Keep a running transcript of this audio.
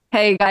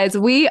Hey guys,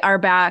 we are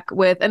back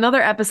with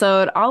another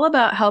episode all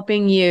about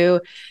helping you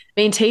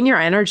maintain your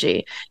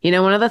energy.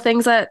 One of the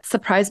things that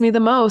surprised me the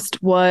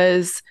most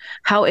was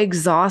how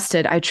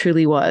exhausted I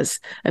truly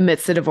was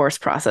amidst the divorce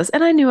process.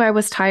 And I knew I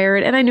was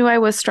tired and I knew I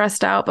was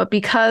stressed out, but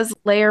because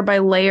layer by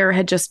layer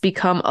had just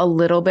become a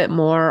little bit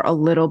more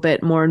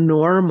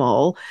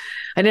normal,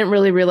 I didn't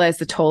really realize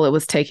the toll it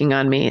was taking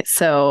on me.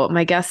 So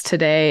my guest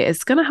today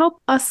is going to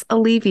help us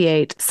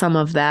alleviate some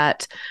of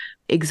that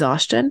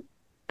exhaustion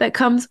that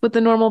comes with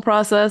the normal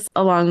process,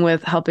 along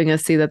with helping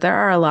us see that there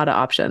are a lot of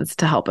options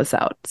to help us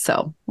out.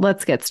 So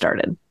let's get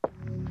started.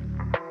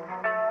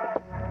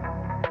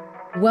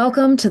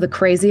 Welcome to the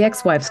Crazy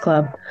Ex-Wives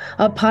Club,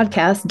 a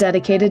podcast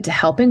dedicated to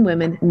helping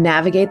women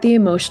navigate the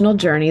emotional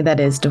journey that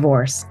is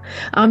divorce.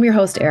 I'm your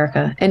host,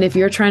 Erica, and if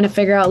you're trying to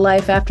figure out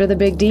life after the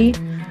big D,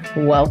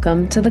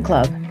 welcome to the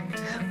club.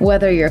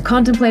 Whether you're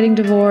contemplating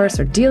divorce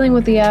or dealing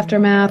with the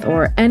aftermath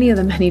or any of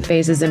the many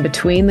phases in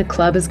between, the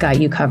club has got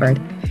you covered.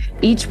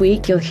 Each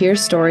week, you'll hear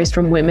stories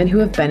from women who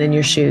have been in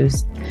your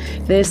shoes.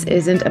 This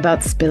isn't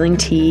about spilling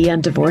tea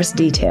on divorce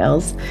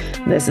details.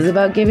 This is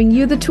about giving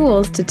you the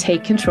tools to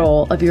take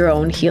control of your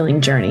own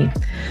healing journey.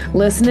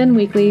 Listen in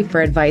weekly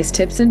for advice,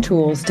 tips, and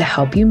tools to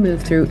help you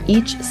move through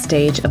each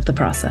stage of the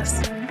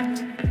process.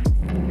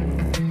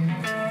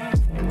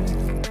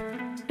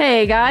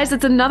 Hey guys,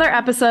 it's another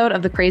episode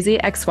of the Crazy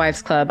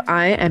Ex-Wives Club.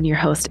 I am your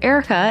host,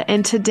 Erica,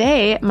 and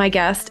today my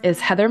guest is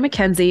Heather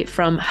MacKenzie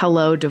from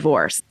Hello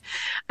Divorce.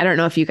 I don't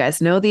know if you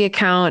guys know the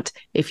account.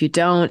 If you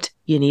don't,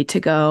 you need to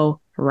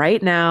go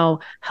right now.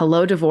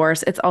 Hello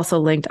Divorce. It's also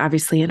linked,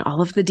 obviously, in all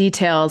of the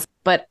details.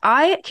 But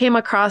I came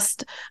across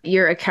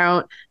your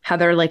account,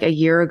 Heather, like a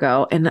year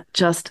ago and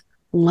just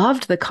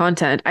loved the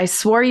content. I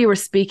swore you were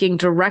speaking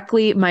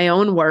directly my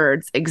own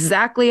words,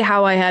 exactly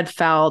how I had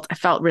felt. I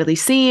felt really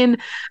seen.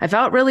 I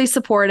felt really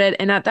supported.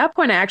 And at that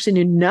point, I actually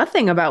knew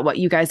nothing about what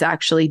you guys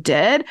actually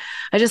did.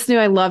 I just knew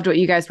I loved what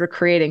you guys were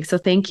creating. So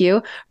thank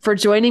you for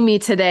joining me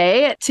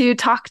today to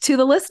talk to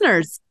the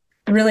listeners.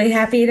 Really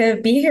happy to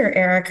be here,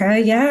 Erica.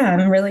 Yeah,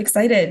 I'm really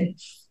excited.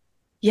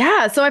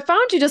 Yeah, so I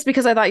found you just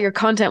because I thought your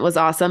content was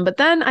awesome. But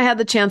then I had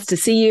the chance to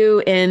see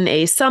you in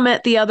a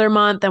summit the other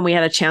month, and we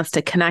had a chance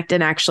to connect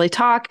and actually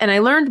talk. And I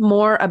learned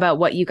more about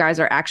what you guys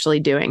are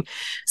actually doing.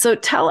 So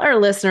tell our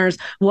listeners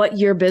what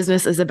your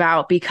business is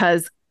about,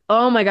 because,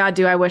 oh my God,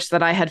 do I wish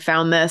that I had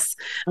found this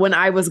when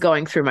I was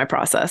going through my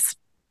process.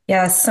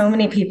 Yeah, so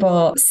many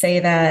people say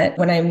that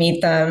when I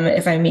meet them,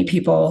 if I meet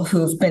people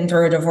who've been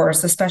through a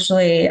divorce,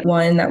 especially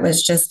one that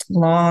was just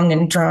long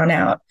and drawn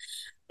out.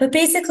 But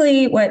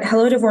basically, what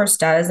Hello Divorce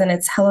does, and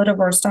it's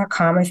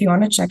hellodivorce.com if you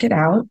want to check it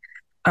out.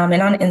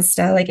 And on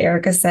Insta, like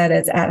Erica said,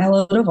 it's at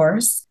Hello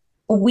Divorce.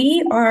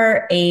 We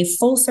are a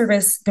full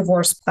service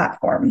divorce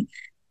platform.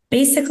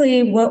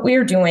 Basically, what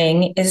we're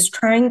doing is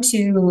trying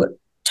to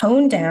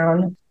tone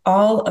down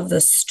all of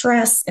the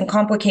stress and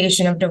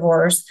complication of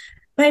divorce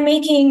by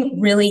making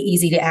really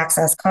easy to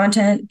access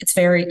content. It's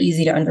very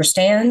easy to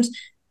understand.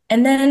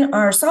 And then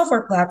our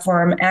software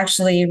platform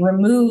actually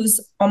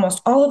removes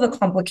almost all of the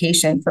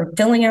complication from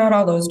filling out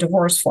all those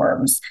divorce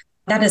forms.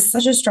 That is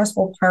such a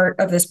stressful part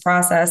of this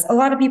process. A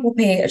lot of people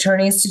pay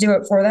attorneys to do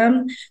it for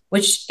them,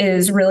 which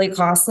is really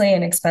costly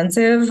and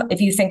expensive if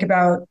you think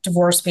about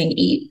divorce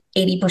being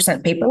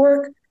 80%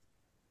 paperwork.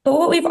 But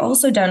what we've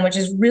also done, which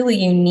is really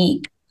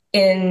unique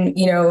in,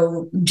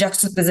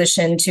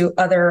 juxtaposition to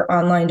other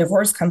online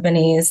divorce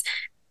companies,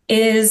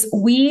 is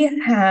we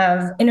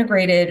have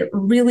integrated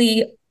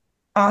really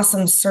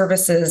awesome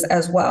services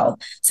as well.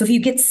 So if you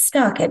get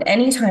stuck at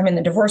any time in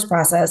the divorce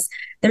process,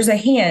 there's a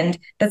hand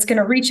that's going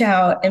to reach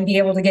out and be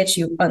able to get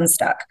you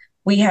unstuck.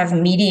 We have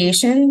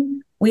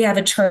mediation, we have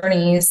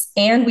attorneys,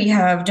 and we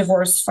have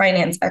divorce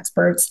finance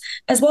experts,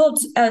 as well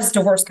as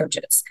divorce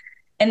coaches.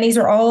 And these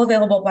are all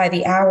available by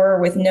the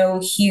hour with no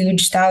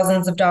huge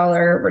thousands of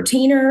dollar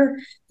retainer.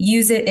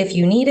 Use it if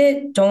you need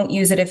it. Don't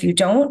use it if you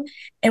don't.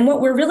 And what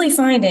we're really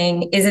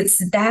finding is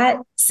it's that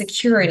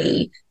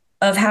security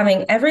of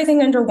having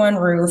everything under one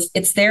roof.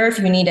 It's there if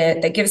you need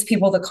it. That gives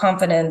people the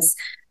confidence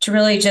to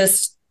really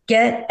just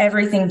get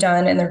everything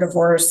done in their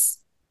divorce,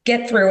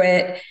 get through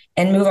it,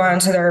 and move on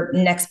to their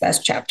next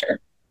best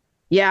chapter.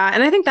 Yeah.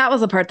 And I think that was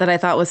the part that I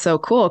thought was so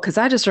cool, because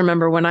I just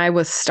remember when I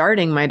was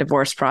starting my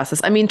divorce process,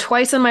 I mean,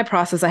 twice in my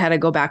process, I had to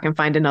go back and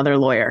find another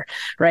lawyer,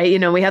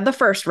 right? We had the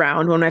first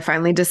round when I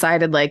finally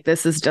decided, like,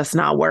 this is just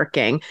not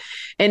working.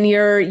 And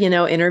you're,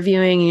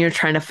 interviewing and you're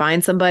trying to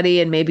find somebody,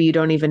 and maybe you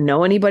don't even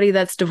know anybody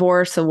that's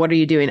divorced. So what are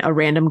you doing? A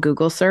random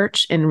Google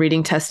search and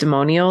reading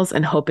testimonials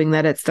and hoping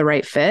that it's the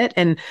right fit.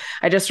 And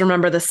I just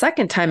remember the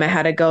second time I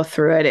had to go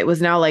through it, it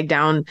was now like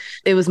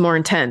it was more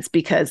intense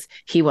because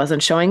he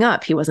wasn't showing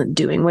up. He wasn't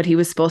doing what he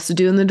was supposed to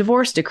do in the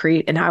divorce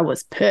decree. And I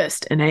was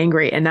pissed and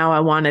angry. And now I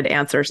wanted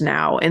answers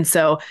now. And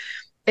so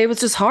it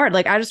was just hard.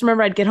 Like, I just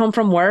remember I'd get home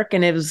from work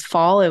and it was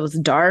fall, it was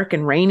dark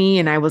and rainy.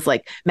 And I was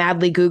like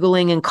madly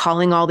Googling and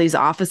calling all these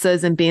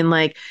offices and being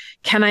like,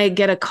 can I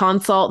get a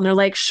consult? And they're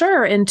like,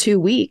 sure, in 2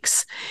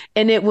 weeks.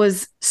 And it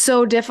was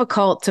so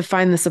difficult to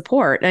find the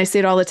support. And I say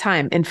it all the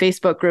time in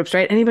Facebook groups,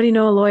 right? Anybody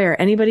know a lawyer?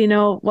 Anybody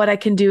know what I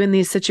can do in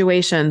these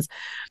situations?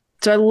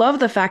 So I love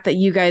the fact that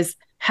you guys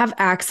have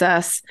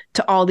access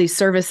to all these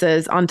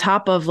services on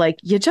top of like,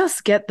 you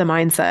just get the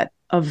mindset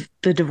of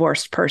the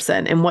divorced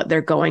person and what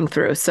they're going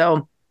through.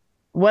 So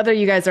whether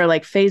you guys are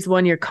like phase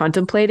one, you're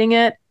contemplating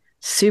it,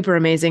 super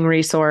amazing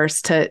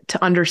resource to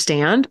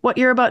understand what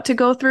you're about to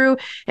go through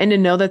and to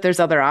know that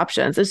there's other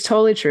options. It's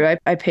totally true.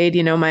 I paid,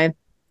 my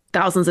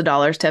thousands of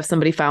dollars to have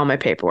somebody file my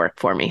paperwork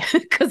for me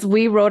because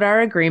we wrote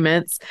our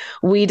agreements.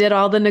 We did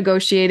all the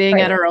negotiating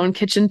at our own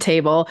kitchen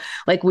table.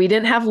 Like, we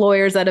didn't have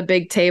lawyers at a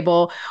big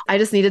table. I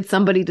just needed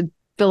somebody to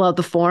fill out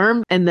the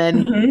form. And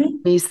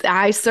then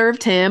I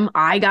served him.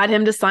 I got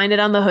him to sign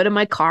it on the hood of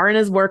my car in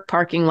his work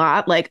parking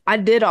lot. Like, I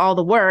did all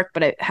the work,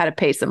 but I had to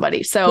pay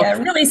somebody. So yeah,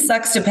 it really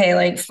sucks to pay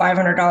like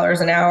 $500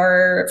 an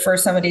hour for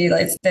somebody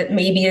like that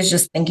maybe is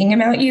just thinking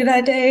about you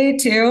that day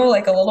too,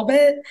 like a little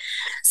bit.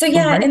 So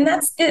yeah, and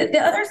that's the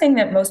other thing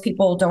that most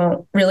people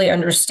don't really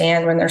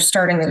understand when they're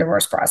starting the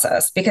divorce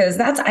process, because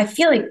I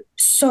feel like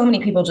so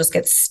many people just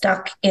get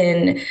stuck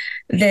in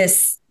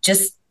this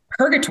just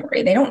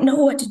purgatory. They don't know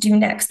what to do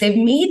next. They've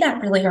made that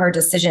really hard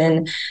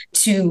decision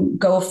to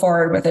go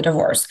forward with a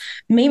divorce.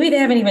 Maybe they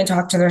haven't even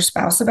talked to their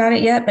spouse about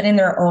it yet, but in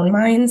their own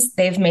minds,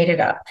 they've made it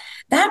up.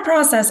 That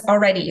process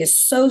already is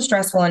so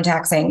stressful and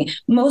taxing.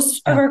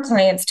 Most of our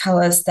clients tell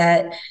us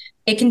that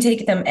it can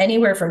take them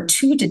anywhere from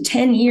 2 to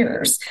 10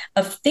 years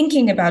of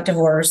thinking about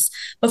divorce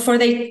before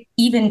they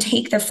even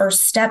take the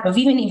first step of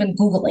even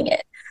Googling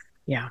it.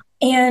 Yeah.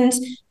 And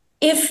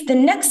if the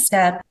next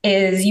step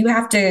is you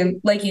have to,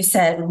 like you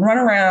said, run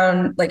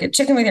around like a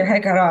chicken with your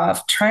head cut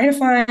off, trying to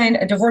find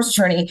a divorce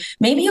attorney,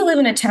 maybe you live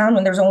in a town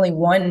when there's only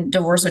one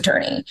divorce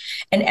attorney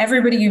and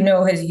everybody you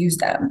know has used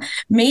them.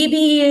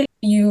 Maybe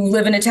you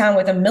live in a town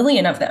with a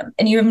million of them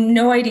and you have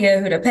no idea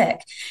who to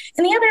pick.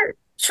 And the other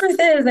truth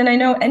is, and I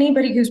know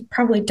anybody who's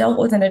probably dealt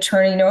with an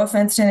attorney, no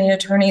offense to any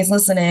attorneys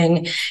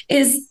listening,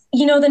 is,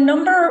 the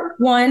number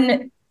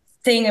one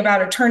thing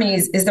about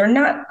attorneys is they're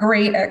not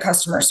great at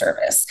customer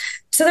service.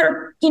 So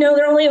they're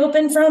only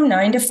open from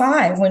 9 to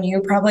 5 when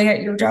you're probably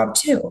at your job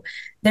too.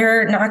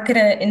 They're not going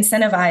to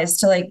incentivize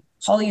to like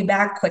call you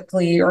back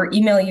quickly or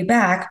email you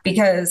back,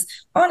 because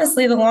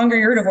honestly, the longer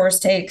your divorce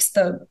takes,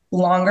 the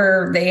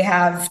longer they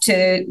have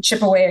to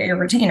chip away at your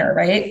retainer,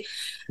 right?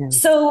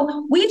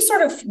 So we've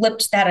sort of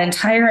flipped that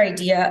entire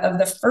idea of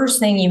the first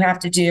thing you have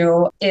to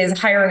do is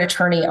hire an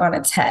attorney on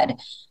its head.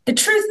 The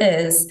truth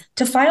is,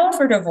 to file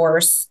for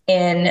divorce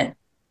in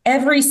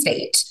every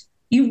state,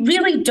 you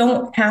really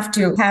don't have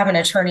to have an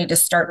attorney to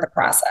start the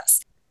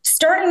process.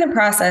 Starting the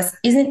process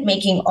isn't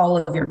making all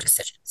of your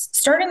decisions.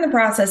 Starting the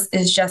process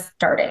is just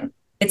starting.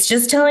 It's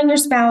just telling your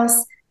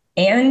spouse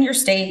and your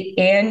state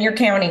and your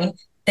county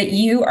that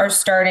you are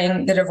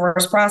starting the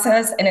divorce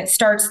process, and it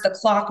starts the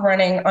clock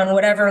running on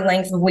whatever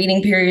length of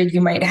waiting period you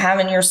might have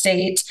in your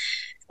state.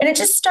 And it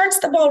just starts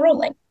the ball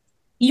rolling.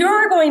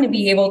 You're going to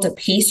be able to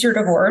pace your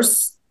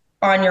divorce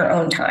on your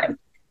own time.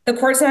 The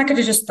court's not going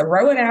to just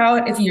throw it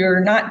out if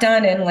you're not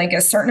done in like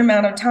a certain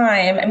amount of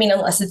time. I mean,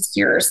 unless it's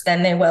years,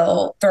 then they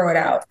will throw it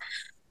out.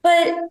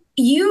 But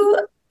you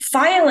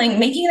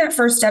making that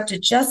first step to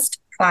just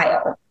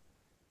file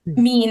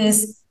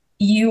means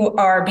you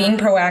are being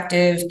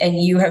proactive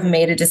and you have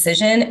made a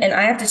decision. And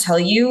I have to tell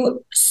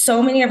you,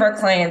 so many of our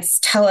clients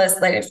tell us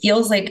that it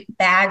feels like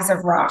bags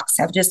of rocks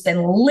have just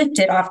been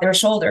lifted off their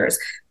shoulders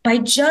by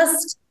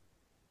just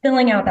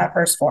filling out that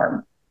first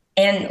form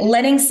and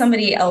letting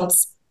somebody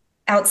else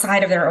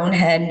outside of their own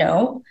head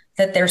know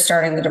that they're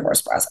starting the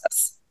divorce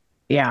process.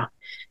 Yeah.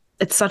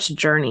 It's such a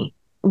journey.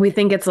 We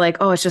think it's like,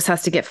 oh, it just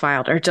has to get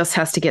filed or it just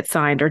has to get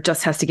signed or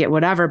just has to get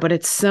whatever, but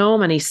it's so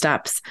many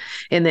steps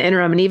in the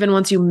interim. And even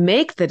once you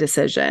make the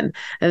decision,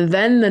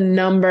 then the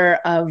number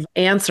of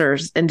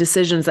answers and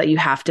decisions that you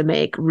have to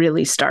make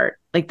really start.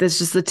 Like, this is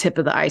just the tip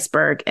of the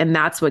iceberg. And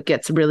that's what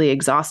gets really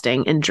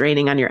exhausting and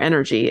draining on your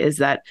energy, is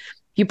that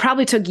you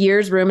probably took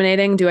years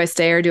ruminating, do I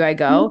stay or do I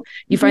go?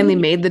 You finally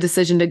made the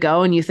decision to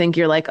go and you think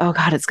you're like, oh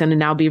God, it's going to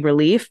now be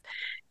relief.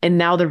 And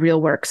now the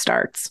real work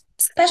starts.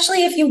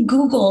 Especially if you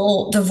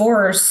Google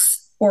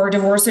divorce or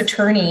divorce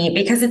attorney,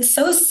 because it's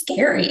so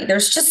scary.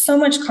 There's just so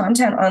much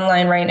content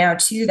online right now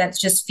too that's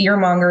just fear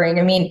mongering.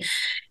 I mean,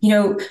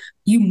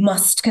 you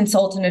must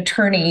consult an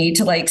attorney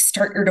to like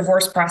start your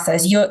divorce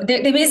process.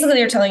 They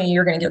basically are telling you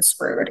you're going to get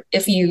screwed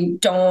if you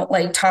don't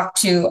like talk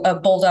to a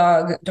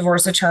bulldog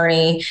divorce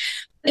attorney.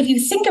 If you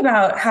think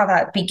about how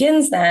that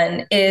begins,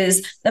 then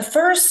is the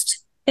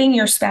first thing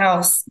your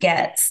spouse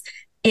gets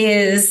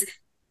is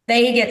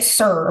they get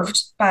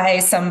served by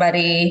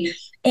somebody.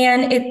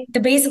 And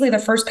basically the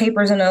first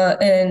papers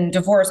in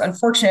divorce,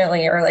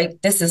 unfortunately, are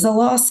like, this is a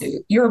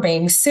lawsuit. You're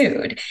being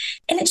sued.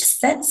 And it just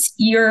sets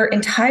your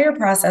entire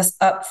process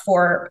up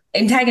for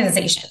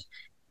antagonization.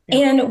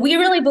 Yeah. And we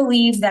really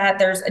believe that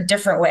there's a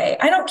different way.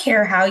 I don't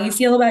care how you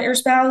feel about your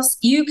spouse.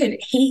 You could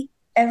hate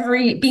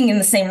every being in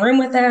the same room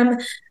with them,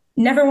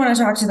 never want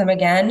to talk to them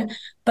again.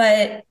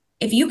 But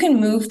if you can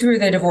move through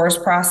the divorce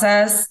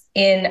process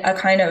in a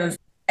kind of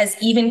as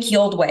even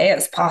keeled way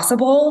as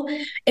possible,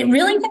 it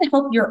really can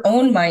help your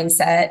own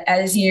mindset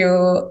as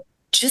you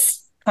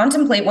just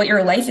contemplate what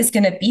your life is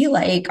going to be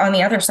like on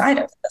the other side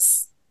of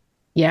this.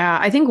 Yeah,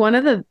 I think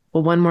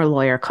one more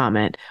lawyer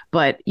comment,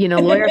 but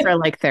lawyers are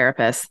like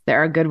therapists.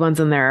 There are good ones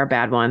and there are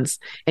bad ones,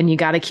 and you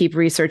got to keep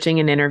researching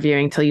and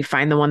interviewing until you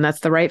find the one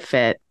that's the right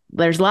fit.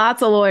 There's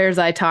lots of lawyers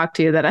I talked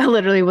to that I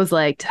literally was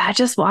like, did I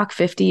just walk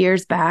 50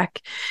 years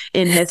back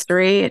in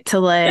history to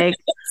like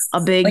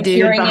a big Like dude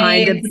hearing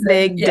behind a aids and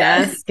big yeah,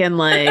 desk and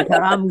like,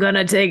 I'm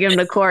gonna take him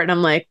to court. And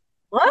I'm like,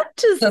 what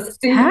just the suit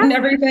and happened?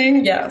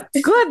 everything. Yeah.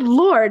 Good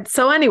Lord.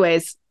 So,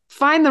 anyways,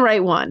 find the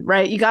right one,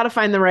 right? You got to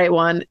find the right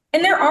one.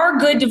 And there are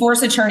good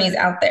divorce attorneys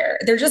out there.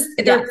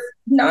 Yeah,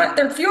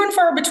 They're few and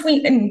far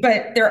between,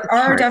 but there it's are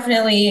hard.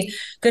 definitely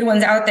good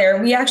ones out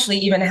there. We actually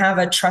even have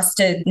a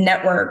trusted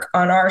network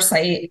on our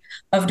site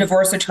of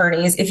divorce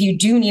attorneys. If you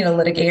do need a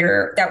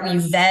litigator that we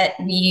vet,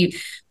 we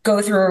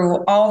go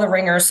through all the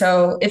ringers.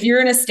 So if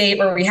you're in a state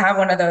where we have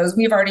one of those,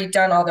 we've already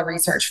done all the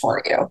research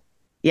for you.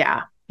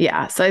 Yeah.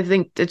 Yeah. So I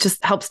think it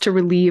just helps to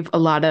relieve a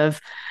lot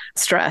of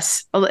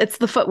stress. It's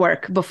the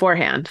footwork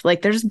beforehand.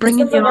 Like they're just It's the bringing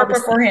you all footwork this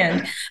stuff.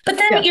 beforehand. But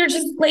then Yeah. you're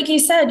just, like you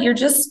said,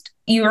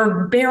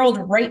 you're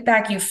barreled right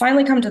back. You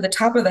finally come to the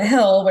top of the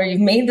hill where you've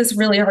made this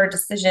really hard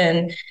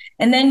decision.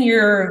 And then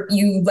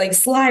you like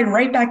slide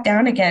right back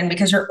down again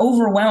because you're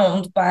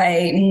overwhelmed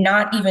by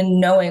not even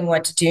knowing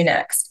what to do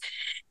next.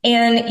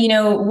 And,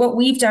 what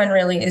we've done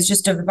really is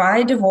just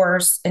divide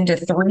divorce into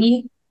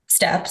three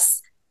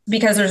steps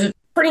because there's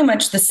pretty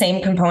much the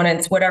same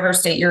components, whatever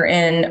state you're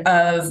in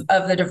of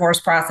the divorce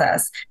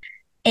process.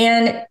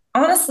 And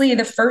honestly,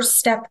 the first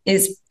step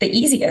is the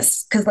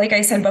easiest because, like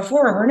I said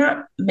before, we're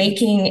not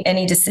making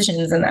any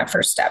decisions in that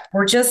first step.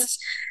 We're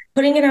just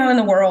putting it out in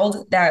the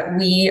world that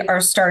we are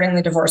starting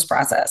the divorce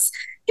process.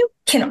 You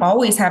can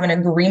always have an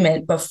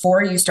agreement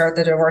before you start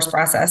the divorce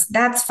process.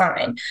 That's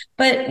fine.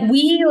 But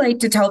we like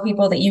to tell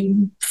people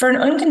that for an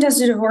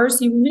uncontested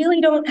divorce, you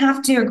really don't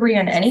have to agree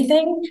on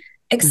anything Mhm.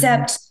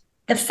 except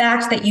the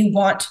fact that you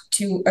want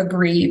to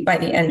agree by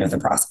the end of the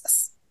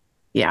process.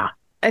 Yeah.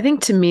 I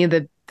think to me,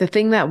 the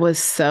thing that was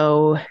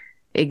so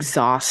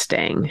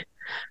exhausting,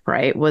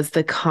 right, was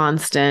the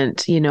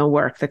constant,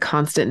 work, the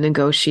constant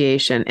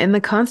negotiation and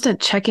the constant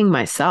checking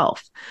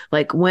myself.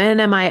 Like, when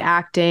am I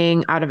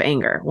acting out of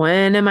anger?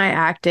 When am I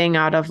acting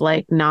out of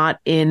like not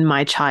in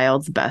my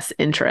child's best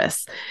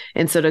interests?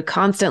 And so to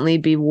constantly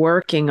be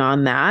working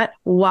on that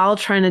while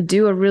trying to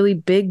do a really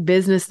big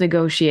business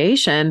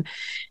negotiation,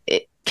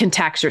 it can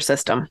tax your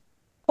system.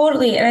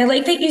 Totally. And I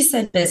like that you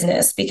said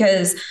business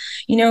because,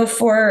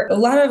 for a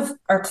lot of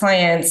our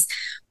clients,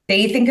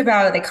 they think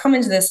about it, they come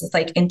into this with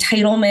like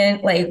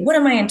entitlement, like, what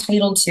am I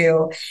entitled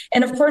to?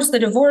 And of course, the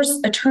divorce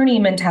attorney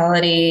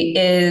mentality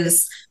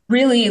is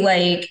really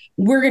like,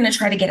 we're going to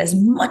try to get as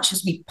much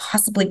as we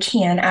possibly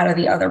can out of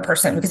the other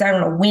person because I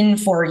want to win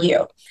for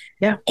you.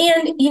 Yeah.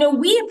 And,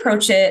 we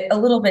approach it a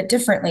little bit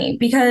differently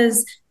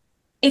because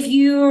if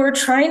you're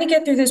trying to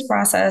get through this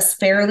process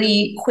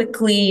fairly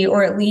quickly,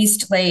 or at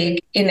least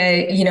like in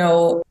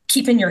a,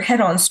 keeping your head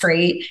on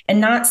straight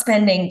and not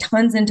spending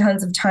tons and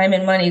tons of time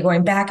and money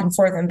going back and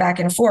forth and back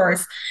and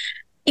forth,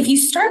 if you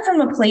start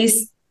from a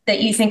place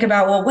that you think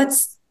about, well,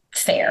 what's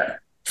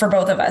fair for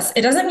both of us?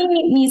 It doesn't mean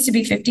it needs to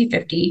be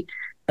 50-50,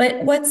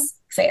 but what's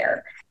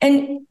fair?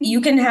 And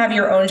you can have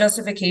your own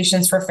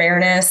justifications for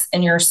fairness,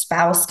 and your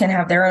spouse can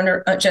have their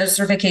own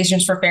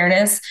justifications for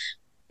fairness.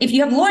 If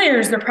you have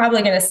lawyers, they're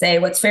probably going to say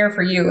what's fair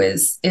for you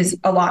is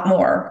a lot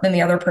more than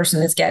the other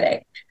person is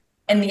getting.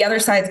 And the other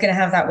side's going to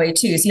have that way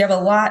too. So you have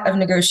a lot of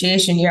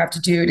negotiation you have to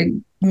do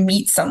to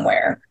meet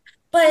somewhere.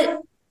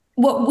 But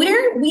what we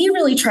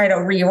really try to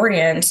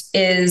reorient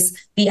is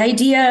the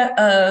idea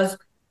of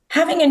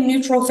having a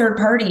neutral third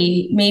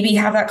party maybe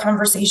have that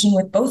conversation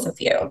with both of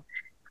you.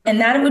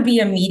 And that would be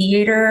a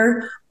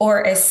mediator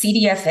or a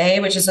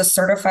CDFA, which is a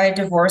certified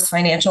divorce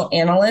financial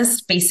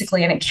analyst,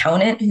 basically an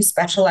accountant who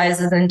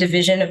specializes in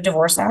division of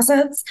divorce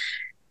assets.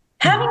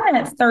 Mhm. Having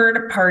that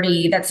third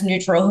party that's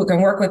neutral who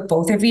can work with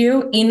both of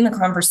you in the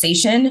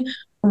conversation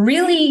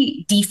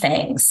really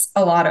defangs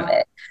a lot of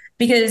it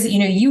because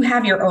you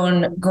have your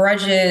own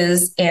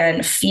grudges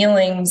and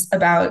feelings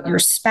about your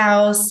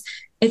spouse.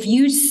 If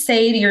you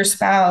say to your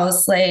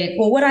spouse like,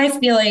 well, what I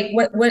feel like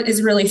what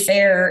is really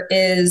fair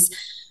is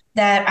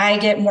that I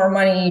get more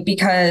money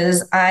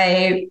because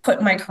I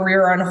put my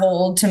career on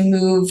hold to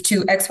move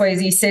to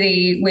XYZ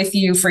city with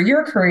you for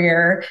your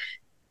career.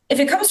 If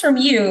it comes from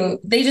you,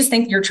 they just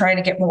think you're trying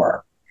to get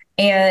more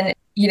and,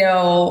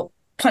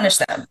 punish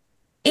them.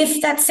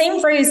 If that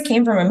same phrase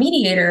came from a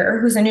mediator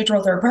who's a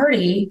neutral third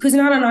party, who's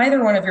not on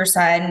either one of your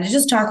side and is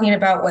just talking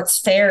about what's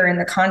fair in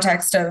the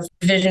context of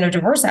division of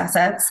divorce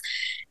assets,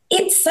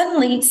 it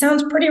suddenly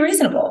sounds pretty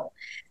reasonable.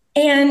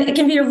 And it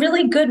can be a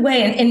really good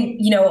way.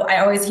 I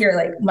always hear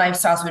like my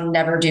spouse would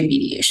never do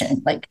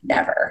mediation, like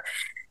never.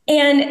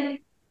 And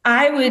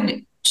I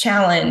would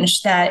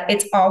challenge that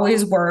it's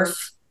always worth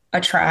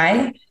a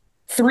try.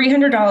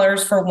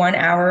 $300 for 1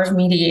 hour of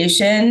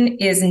mediation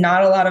is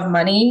not a lot of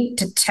money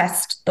to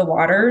test the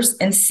waters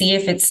and see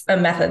if it's a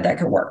method that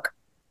could work.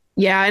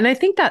 Yeah. And I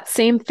think that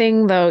same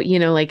thing, though,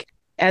 like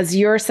as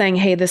you're saying,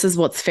 hey, this is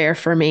what's fair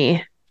for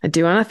me. I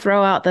do want to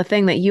throw out the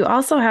thing that you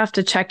also have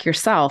to check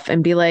yourself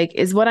and be like,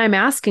 is what I'm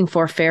asking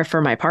for fair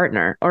for my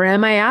partner? Or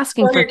am I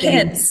asking Or for your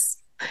things? kids.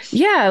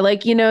 Yeah,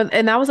 like, and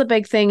that was a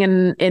big thing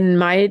in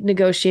my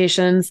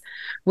negotiations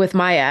with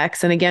my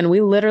ex. And again, we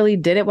literally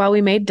did it while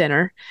we made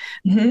dinner,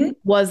 Mm-hmm.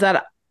 was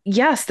that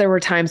yes, there were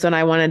times when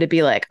I wanted to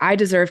be like, I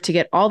deserve to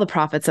get all the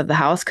profits of the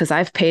house because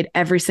I've paid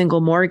every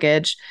single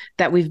mortgage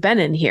that we've been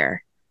in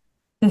here.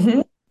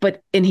 Mm-hmm.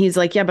 And he's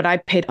like, yeah, but I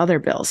paid other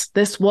bills.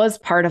 This was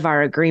part of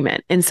our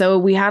agreement. And so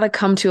we had to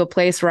come to a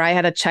place where I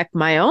had to check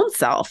my own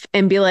self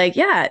and be like,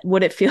 yeah,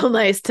 would it feel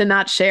nice to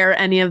not share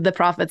any of the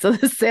profits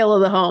of the sale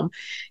of the home?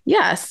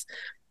 Yes.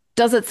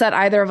 Does it set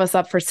either of us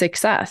up for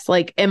success?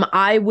 Like, am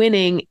I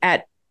winning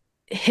at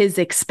his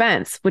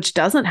expense, which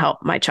doesn't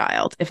help my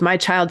child if my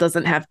child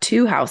doesn't have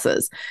two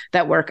houses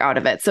that work out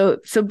of it? So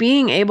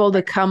being able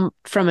to come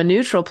from a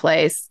neutral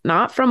place,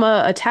 not from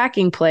a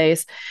attacking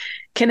place,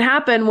 can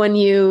happen when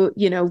you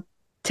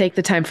take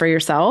the time for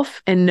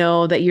yourself and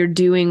know that you're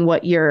doing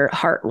what your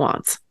heart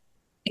wants.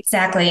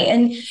 Exactly.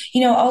 And,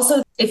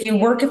 also if you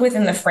work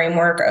within the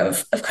framework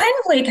of kind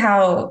of like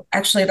how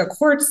actually the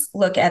courts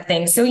look at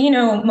things. So,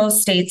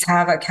 most states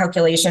have a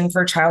calculation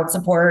for child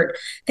support.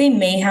 They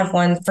may have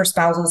one for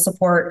spousal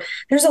support.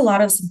 There's a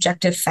lot of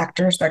subjective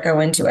factors that go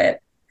into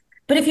it.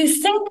 But if you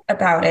think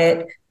about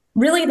it,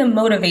 really the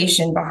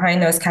motivation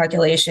behind those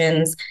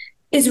calculations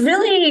is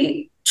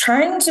really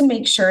trying to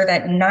make sure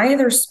that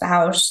neither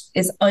spouse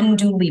is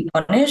unduly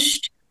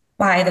punished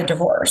by the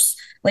divorce.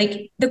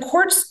 Like the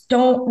courts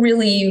don't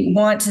really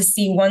want to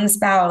see one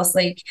spouse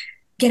like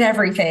get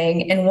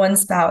everything and one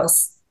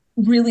spouse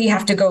really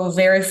have to go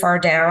very far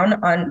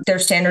down on their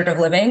standard of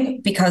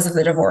living because of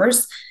the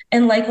divorce,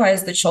 and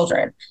likewise the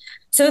children.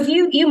 So if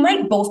you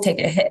might both take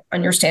a hit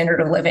on your standard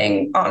of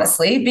living,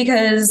 honestly,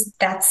 because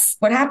that's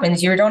what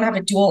happens. You don't have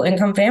a dual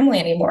income family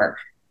anymore.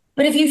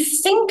 But if you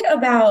think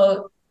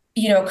about,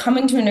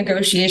 coming to a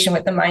negotiation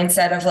with the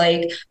mindset of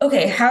like,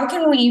 okay, how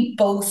can we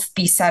both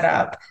be set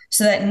up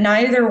so that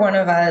neither one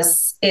of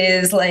us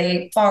is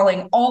like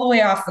falling all the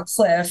way off the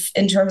cliff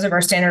in terms of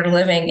our standard of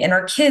living, and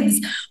our kids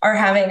are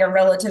having a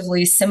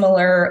relatively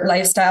similar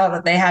lifestyle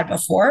that they had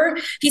before?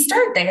 If you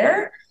start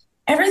there,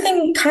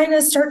 everything kind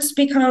of starts to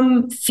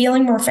become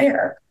feeling more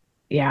fair.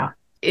 Yeah,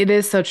 it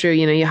is so true.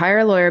 You hire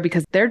a lawyer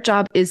because their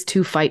job is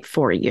to fight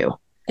for you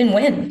And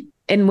win.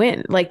 and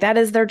win. Like that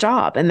is their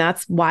job. And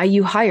that's why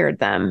you hired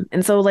them.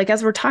 And so, like,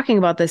 as we're talking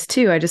about this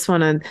too, I just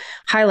want to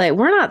highlight,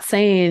 we're not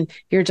saying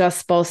you're just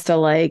supposed to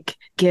like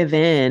give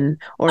in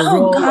or Oh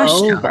roll gosh,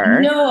 no,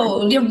 over.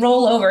 no, you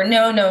roll over.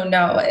 No, no,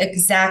 no,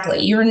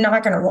 exactly. You're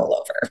not going to roll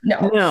over.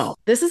 No. No,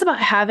 this is about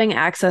having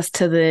access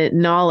to the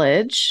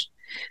knowledge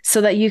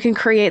so that you can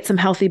create some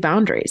healthy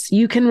boundaries.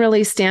 You can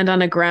really stand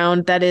on a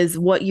ground that is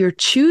what you're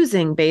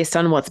choosing based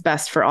on what's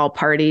best for all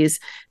parties,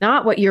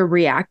 not what you're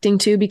reacting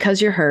to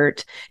because you're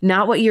hurt,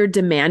 not what you're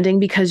demanding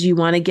because you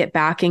want to get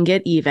back and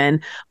get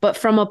even, but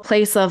from a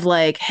place of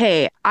like,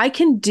 hey, I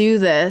can do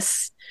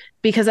this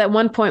because at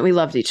one point we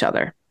loved each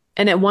other.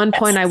 And at one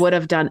point, I Yes. would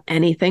have done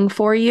anything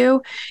for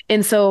you.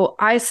 And so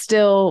I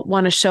still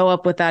want to show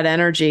up with that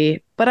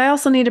energy, but I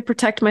also need to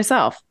protect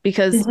myself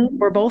because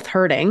we're Mhm. both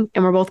hurting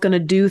and we're both going to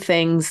do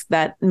things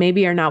that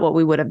maybe are not what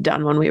we would have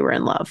done when we were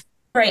in love.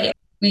 Right.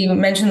 We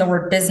mentioned the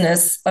word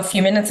business a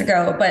few minutes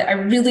ago, but I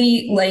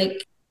really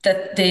like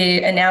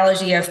the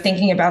analogy of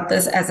thinking about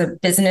this as a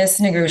business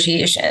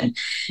negotiation.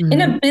 In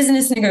Mhm. a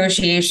business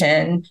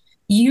negotiation,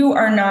 you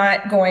are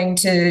not going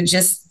to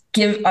just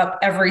give up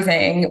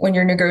everything when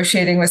you're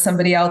negotiating with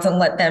somebody else and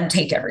let them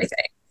take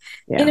everything.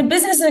 In Yeah. a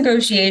business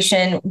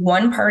negotiation,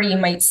 one party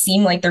might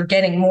seem like they're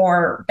getting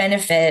more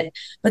benefit,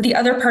 but the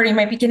other party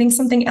might be getting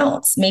something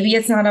else. Maybe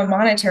it's not a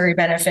monetary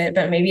benefit,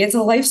 but maybe it's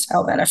a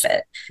lifestyle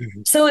benefit.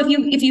 Mhm. So if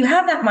you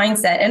have that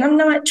mindset, and I'm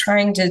not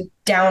trying to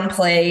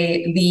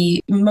downplay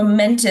the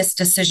momentous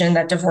decision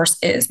that divorce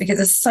is, because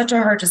it's such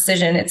a hard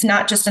decision. It's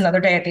not just another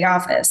day at the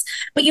office,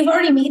 but you've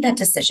already made that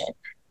decision.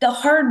 The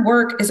hard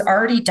work is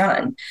already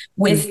done Mhm.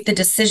 with the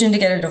decision to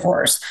get a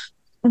divorce.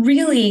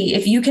 Really,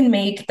 if you can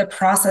make the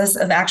process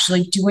of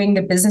actually doing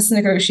the business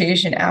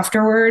negotiation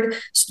afterward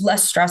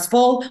less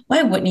stressful,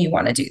 why wouldn't you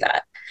want to do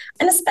that?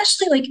 And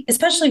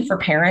especially for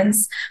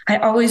parents, I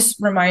always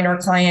remind our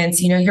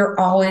clients, you're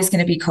always going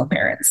to be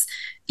co-parents.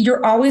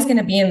 You're always going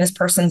to be in this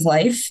person's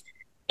life.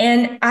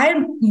 And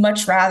I'd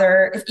much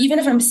rather, even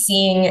if I'm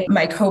seeing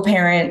my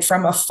co-parent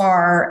from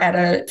afar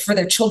for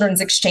the children's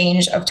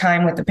exchange of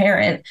time with the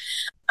parent,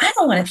 I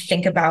don't want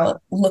to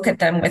look at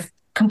them with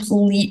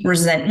complete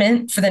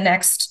resentment for the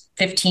next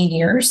 15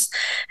 years.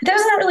 That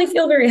doesn't really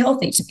feel very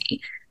healthy to me.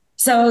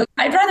 So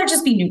I'd rather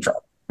just be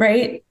neutral,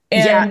 right?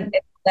 Yeah. And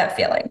that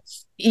feeling.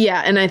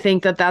 Yeah. And I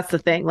think that that's the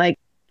thing. Like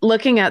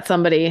looking at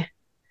somebody,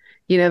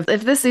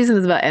 if this season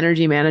is about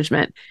energy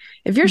management,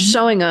 if you're Mhm.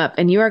 showing up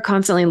and you are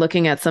constantly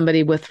looking at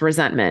somebody with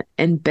resentment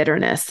and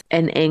bitterness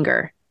and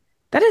anger,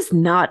 that is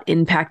not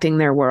impacting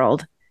their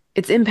world.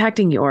 It's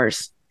impacting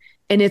yours.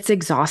 And it's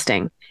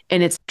exhausting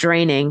and it's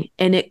draining.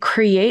 And it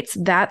creates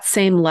that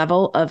same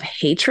level of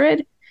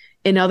hatred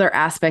in other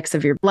aspects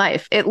of your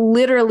life. It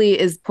literally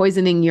is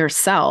poisoning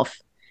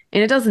yourself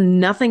and it does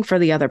nothing for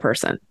the other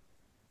person.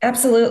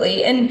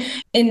 Absolutely. And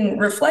in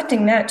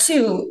reflecting that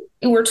too,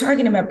 we're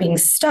talking about being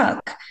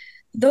stuck.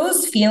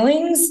 Those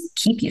feelings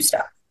keep you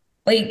stuck.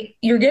 Like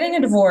you're getting a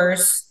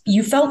divorce,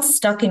 you felt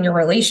stuck in your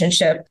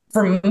relationship.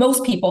 For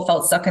most people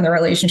felt stuck in their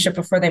relationship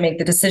before they make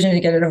the decision to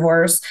get a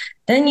divorce.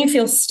 Then you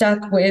feel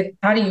stuck with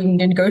how do you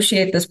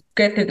negotiate this,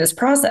 get through this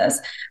process.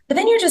 But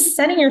then you're just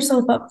setting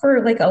yourself up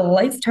for like a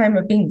lifetime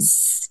of being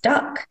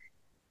stuck.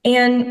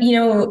 And,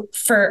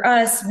 for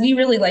us, we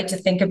really like to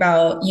think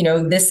about,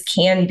 this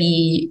can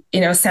be,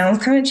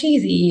 sounds kind of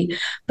cheesy,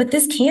 but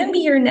this can be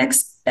your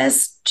next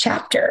best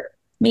chapter.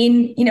 I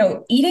mean,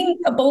 eating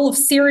a bowl of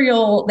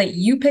cereal that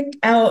you picked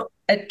out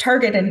at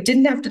Target and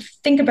didn't have to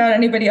think about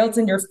anybody else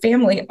in your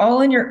family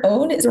all on your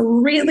own is a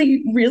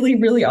really, really,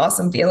 really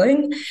awesome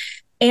feeling.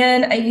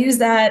 And I use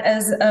that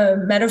as a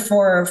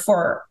metaphor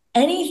for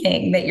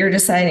anything that you're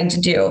deciding to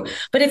do.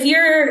 But if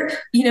you're,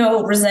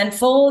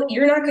 resentful,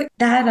 you're not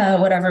that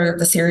whatever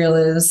the cereal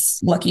is,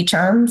 Lucky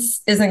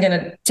Charms, isn't going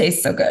to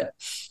taste so good.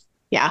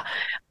 Yeah.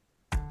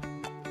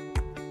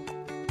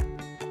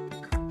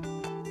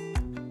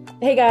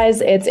 Hey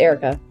guys, it's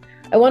Erica.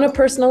 I want to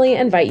personally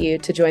invite you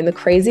to join the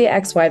Crazy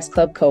Ex-Wives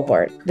Club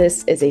cohort.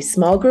 This is a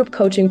small group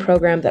coaching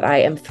program that I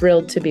am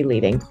thrilled to be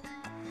leading.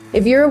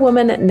 If you're a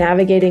woman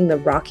navigating the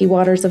rocky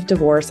waters of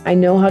divorce, I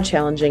know how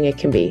challenging it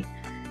can be.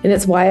 And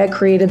it's why I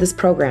created this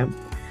program.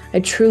 I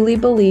truly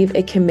believe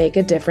it can make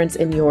a difference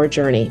in your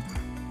journey.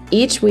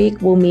 Each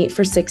week, we'll meet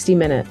for 60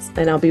 minutes,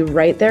 and I'll be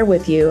right there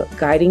with you,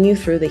 guiding you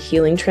through the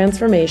healing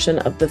transformation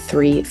of the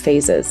 3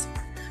 phases.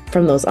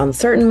 From those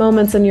uncertain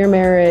moments in your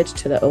marriage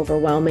to the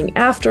overwhelming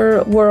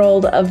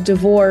afterworld of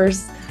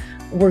divorce,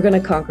 we're going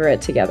to conquer it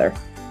together.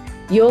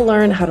 You'll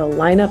learn how to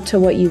line up to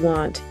what you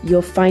want,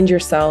 you'll find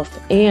yourself,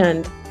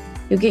 and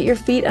you'll get your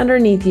feet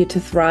underneath you to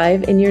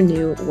thrive in your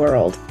new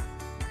world.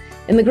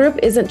 And the group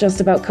isn't just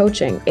about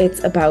coaching,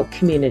 it's about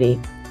community.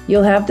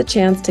 You'll have the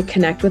chance to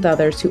connect with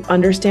others who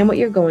understand what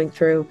you're going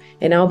through,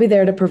 and I'll be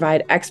there to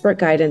provide expert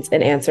guidance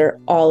and answer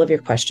all of your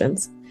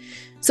questions.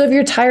 So if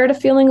you're tired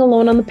of feeling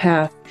alone on the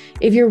path,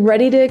 if you're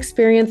ready to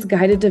experience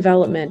guided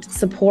development,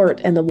 support,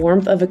 and the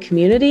warmth of a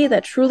community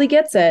that truly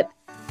gets it,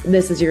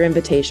 this is your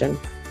invitation.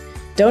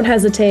 Don't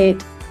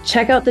hesitate.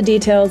 Check out the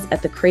details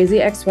at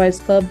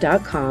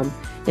thecrazyexwivesclub.com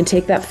and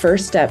take that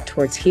first step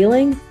towards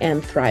healing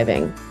and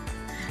thriving.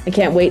 I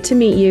can't wait to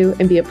meet you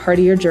and be a part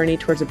of your journey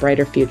towards a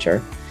brighter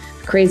future.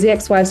 The Crazy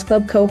Ex-Wives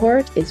Club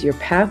cohort is your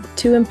path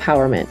to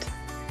empowerment.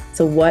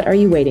 So what are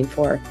you waiting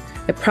for?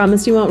 I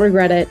promise you won't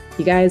regret it.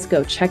 You guys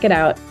go check it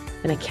out,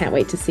 and I can't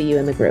wait to see you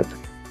in the group.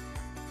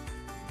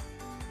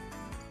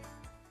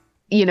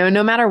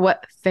 No matter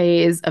what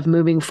phase of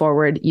moving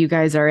forward you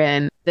guys are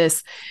in,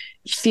 this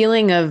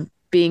feeling of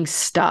being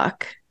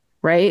stuck,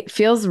 right,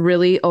 feels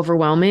really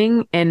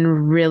overwhelming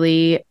and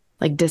really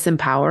like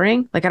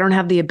disempowering. Like I don't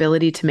have the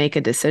ability to make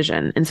a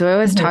decision. And so I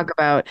always talk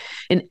about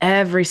in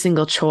every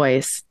single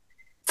choice,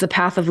 it's the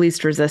path of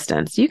least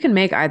resistance. You can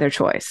make either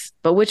choice,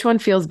 but which one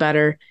feels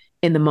better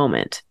in the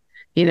moment?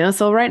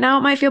 So right now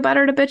it might feel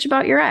better to bitch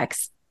about your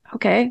ex.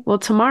 Okay, well,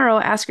 tomorrow,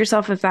 ask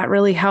yourself if that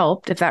really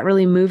helped, if that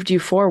really moved you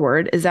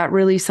forward. Is that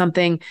really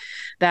something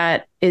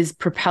that is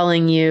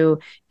propelling you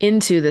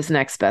into this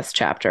next best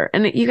chapter?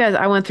 And you guys,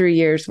 I went through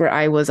years where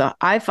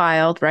I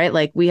filed, right?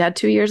 Like we had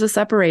 2 years of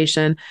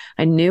separation.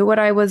 I knew what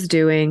I was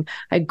doing.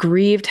 I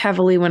grieved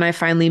heavily when I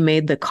finally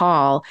made the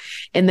call.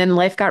 And then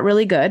life got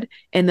really good.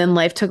 And then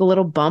life took a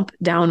little bump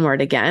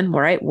downward again,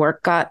 right?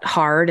 Work got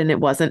hard and it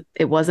wasn't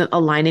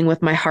aligning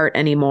with my heart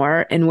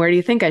anymore. And where do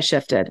you think I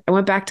shifted? I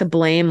went back to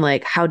blame,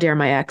 like, how dare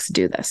my ex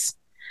do this?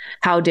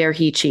 How dare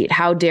he cheat?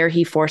 How dare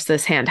he force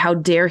this hand? How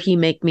dare he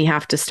make me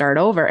have to start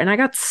over? And I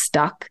got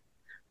stuck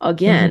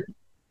again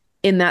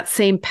in that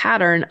same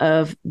pattern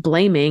of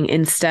blaming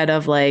instead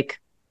of like,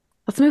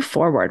 let's move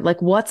forward.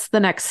 Like, what's the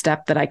next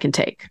step that I can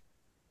take?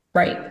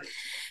 Right.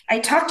 I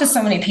talk to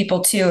so many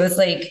people too. It's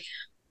like,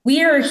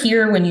 we are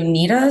here when you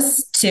need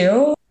us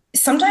too.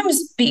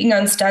 Sometimes being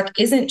unstuck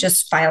isn't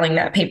just filing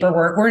that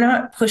paperwork. We're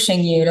not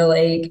pushing you to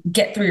like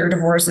get through your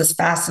divorce as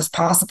fast as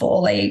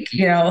possible.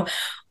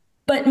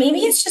 But maybe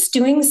it's just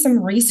doing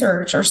some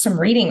research or some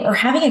reading or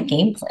having a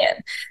game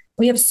plan.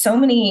 We have so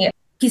many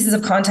pieces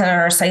of content on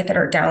our site that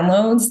are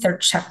downloads, they're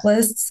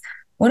checklists.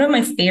 One of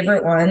my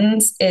favorite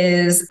ones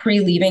is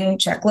pre-leaving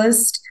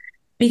checklist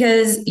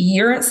because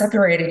you aren't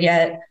separated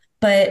yet,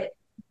 but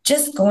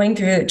just going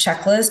through the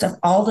checklist of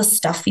all the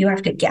stuff you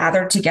have to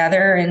gather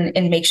together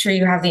and make sure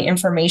you have the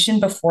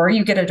information before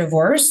you get a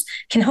divorce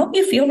can help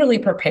you feel really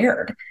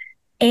prepared.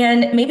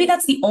 And maybe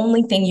that's the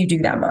only thing you do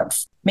that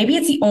month. Maybe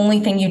it's the only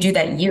thing you do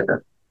that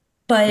year.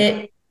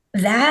 But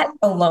that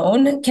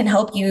alone can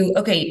help you.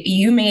 Okay,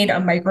 you made a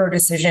micro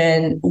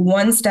decision,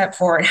 one step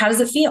forward. How does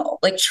it feel?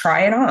 Like,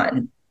 try it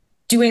on.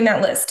 Doing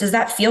that list, does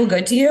that feel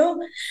good to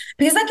you?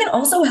 Because that can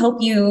also help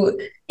you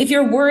if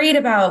you're worried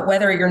about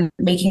whether you're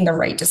making the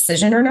right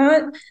decision or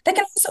not. That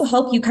can also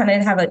help you kind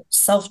of have a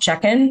self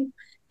check-in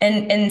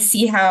and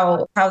see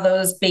how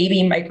those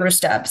baby micro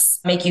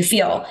steps make you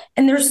feel.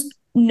 And there's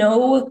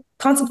no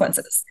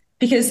consequences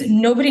because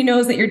nobody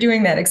knows that you're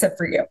doing that except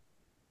for you.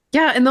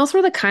 Yeah. And those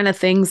were the kind of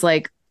things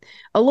like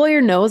a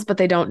lawyer knows, but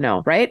they don't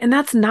know, right? And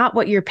that's not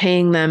what you're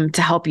paying them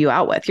to help you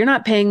out with. You're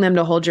not paying them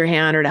to hold your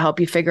hand or to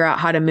help you figure out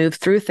how to move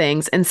through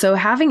things. And so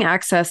having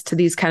access to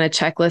these kind of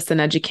checklists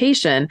and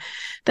education,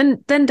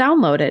 then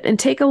download it and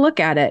take a look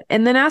at it.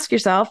 And then ask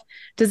yourself,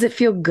 does it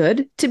feel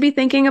good to be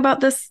thinking about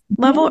this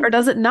level or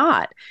does it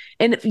not?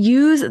 And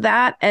use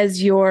that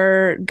as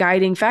your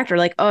guiding factor.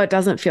 Like, oh, it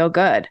doesn't feel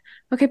good.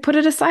 Okay, put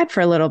it aside for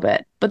a little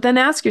bit, but then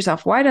ask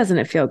yourself, why doesn't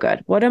it feel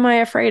good? What am I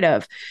afraid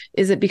of?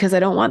 Is it because I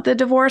don't want the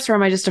divorce or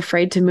am I just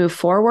afraid to move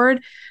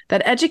forward?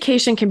 That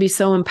education can be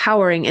so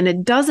empowering, and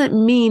it doesn't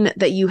mean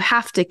that you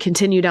have to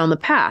continue down the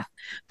path,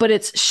 but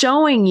it's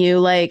showing you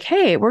like,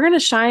 hey, we're going to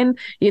shine,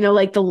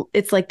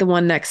 it's like the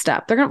one next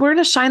step. We're going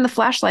to shine the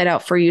flashlight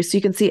out for you so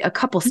you can see a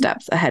couple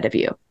steps ahead of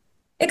you.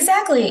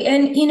 Exactly.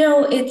 And,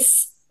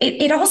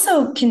 it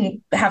also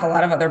can have a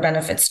lot of other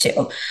benefits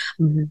too.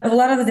 Mm-hmm. A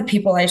lot of the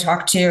people I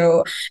talk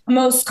to,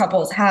 most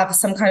couples have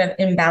some kind of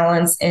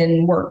imbalance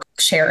in work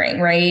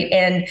sharing, right?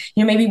 And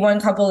maybe one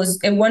of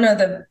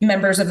the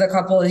members of the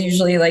couple is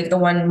usually like the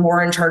one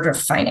more in charge of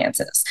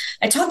finances.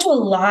 I talk to a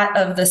lot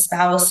of the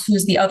spouse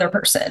who's the other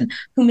person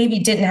who maybe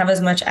didn't have as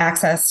much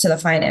access to the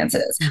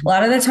finances. Mm-hmm. A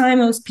lot of the time,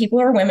 those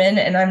people are women,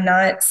 and I'm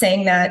not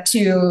saying that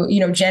to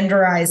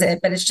genderize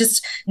it, but it's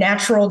just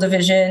natural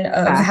division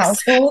of Facts.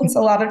 households.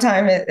 A lot of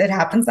time it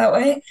happens that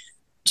way.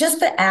 Just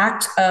the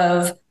act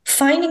of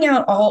finding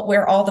out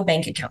where all the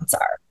bank accounts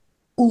are,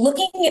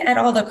 looking at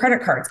all the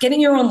credit cards, getting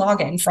your own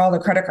login for all the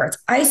credit cards.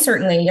 I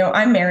certainly,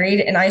 I'm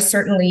married and I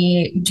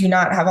certainly do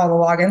not have all the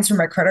logins for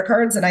my credit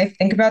cards. And I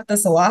think about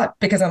this a lot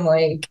because I'm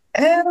like,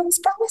 it's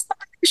probably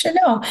something I should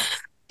know.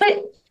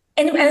 But,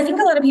 and I think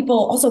a lot of people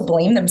also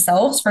blame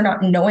themselves for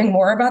not knowing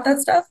more about that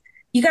stuff.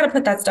 You got to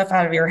put that stuff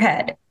out of your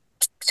head.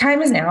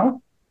 Time is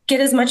now. Get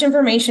as much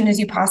information as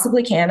you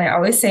possibly can. I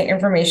always say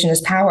information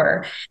is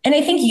power. And I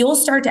think you'll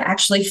start to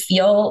actually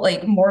feel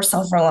like more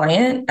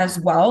self-reliant as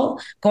well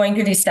going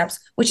through these steps,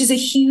 which is a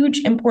huge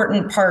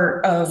important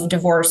part of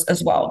divorce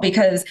as well,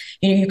 because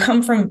you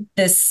come from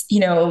this,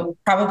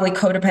 probably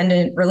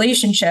codependent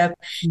relationship,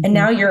 and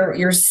now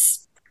you're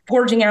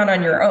forging out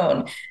on your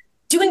own.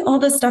 Doing all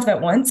this stuff at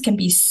once can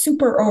be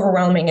super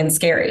overwhelming and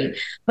scary,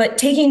 but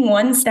taking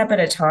one step at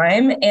a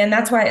time. And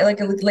that's why, like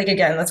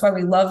again, that's why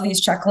we love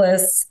these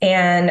checklists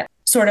and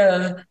sort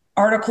of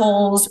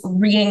articles,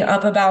 reading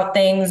up about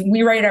things.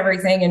 We write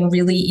everything in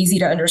really easy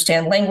to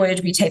understand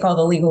language. We take all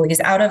the legalese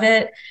out of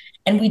it.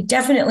 And we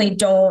definitely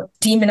don't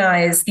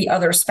demonize the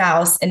other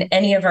spouse in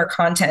any of our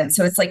content.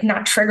 So it's like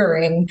not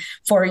triggering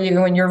for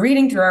you when you're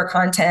reading through our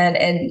content,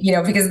 and,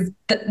 because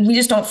we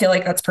just don't feel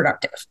like that's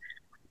productive.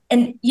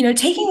 And,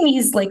 taking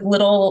these like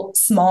little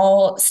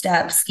small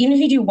steps, even if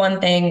you do one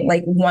thing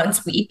like once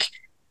a week,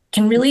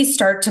 can really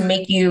start to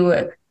make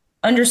you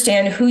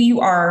understand who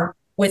you are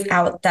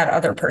without that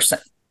other person.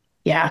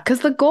 Yeah, because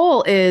the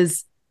goal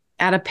is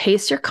at a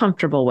pace you're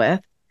comfortable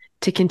with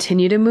to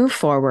continue to move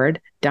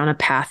forward down a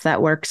path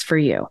that works for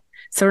you.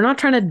 So we're not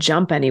trying to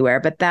jump anywhere,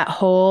 but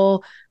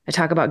I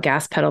talk about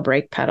gas pedal,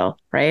 brake pedal,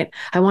 right?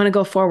 I want to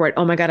go forward.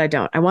 Oh my God, I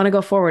don't. I want to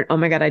go forward. Oh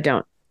my God, I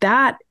don't.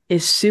 That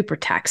is super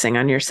taxing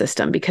on your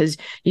system because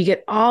you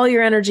get all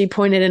your energy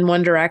pointed in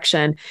one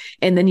direction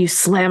and then you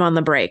slam on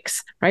the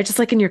brakes, right? Just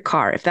like in your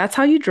car. If that's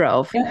how you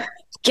drove, Yeah.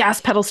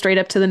 gas pedal straight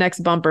up to the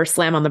next bumper,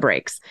 slam on the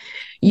brakes.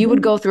 You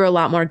would go through a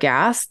lot more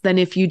gas than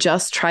if you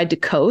just tried to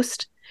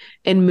coast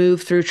and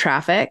move through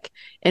traffic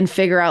and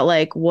figure out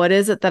like, what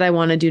is it that I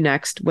want to do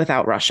next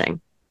without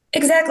rushing?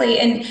 Exactly.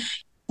 And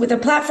with a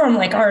platform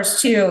like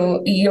ours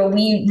too,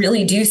 we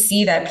really do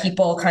see that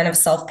people kind of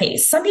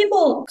self-pace. Some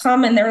people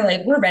come and they're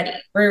like, we're ready.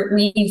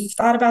 We've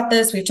thought about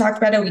this. We've talked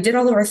about it. We did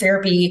all of our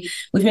therapy.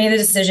 We've made the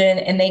decision,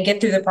 and they get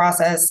through the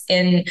process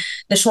in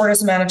the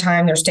shortest amount of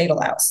time their state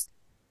allows.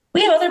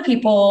 We have other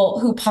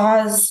people who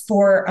pause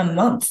for a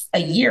month, a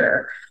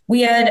year. We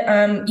had,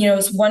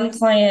 one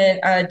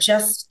client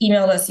just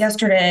emailed us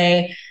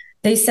yesterday.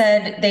 They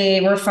said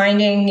they were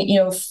finding,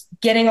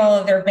 getting all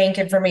of their bank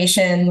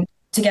information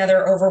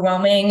together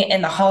overwhelming,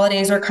 and the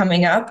holidays are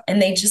coming up,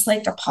 and they just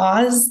like to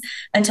pause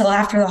until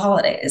after the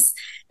holidays.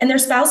 And their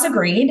spouse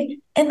agreed,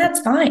 and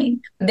that's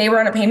fine. They were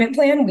on a payment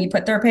plan. We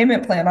put their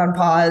payment plan on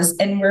pause,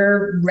 and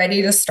we're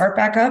ready to start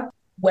back up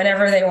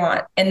whenever they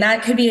want. And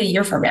that could be a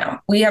year from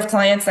now. We have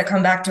clients that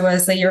come back to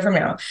us a year from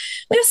now.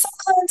 We have some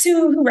clients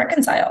who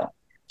reconcile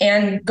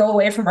and go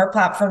away from our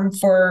platform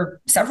for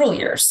several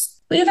years.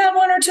 We've had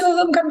one or two of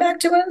them come back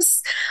to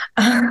us.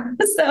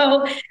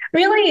 So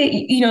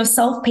really,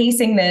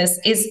 self-pacing this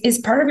is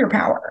part of your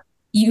power.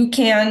 You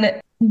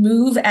can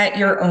move at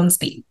your own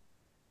speed.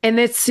 And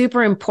it's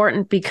super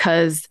important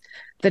because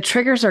the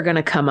triggers are going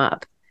to come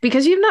up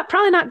because you've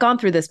probably not gone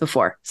through this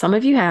before. Some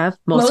of you have,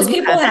 most of Most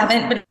you people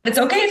haven't. haven't, but it's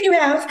okay if you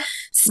have.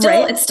 Still,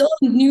 Right. it's still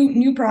a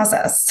new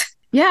process.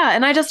 Yeah.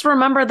 And I just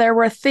remember there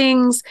were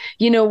things,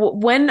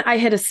 when I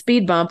hit a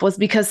speed bump was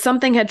because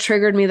something had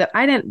triggered me that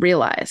I didn't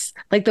realize.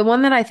 Like the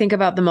one that I think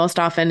about the most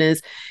often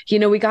is,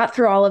 we got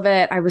through all of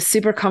it. I was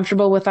super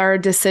comfortable with our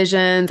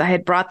decisions. I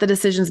had brought the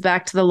decisions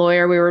back to the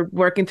lawyer. We were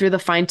working through the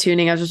fine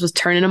tuning. I was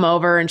turning them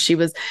over and she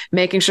was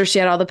making sure she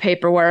had all the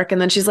paperwork. And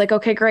then she's like,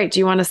 okay, great. Do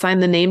you want to sign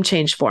the name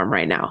change form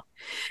right now?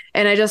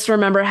 And I just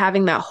remember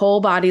having that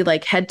whole body,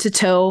 like head to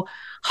toe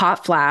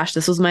hot flash.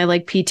 This was my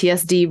like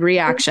PTSD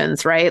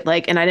reactions, right?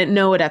 Like, and I didn't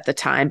know it at the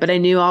time, but I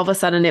knew all of a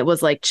sudden it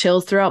was like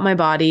chills throughout my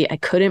body. I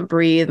couldn't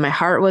breathe. My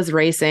heart was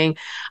racing.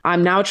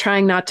 I'm now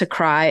trying not to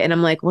cry. And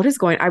I'm like, what is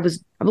going? I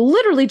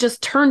literally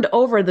just turned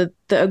over the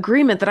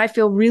agreement that I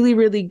feel really,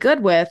 really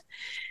good with.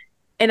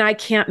 And I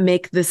can't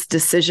make this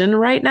decision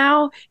right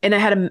now. And I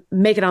had to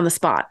make it on the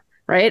spot.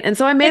 Right. And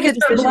so I made the Because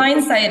you're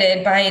decision.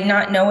 blindsided by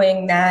not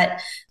knowing that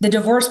the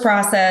divorce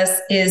process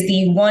is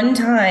the one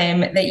time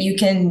that you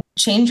can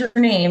change your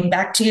name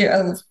back to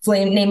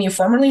a name you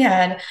formerly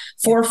had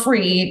for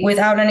free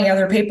without any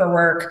other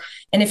paperwork.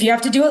 And if you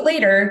have to do it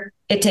later,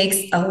 it takes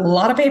a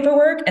lot of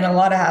paperwork and a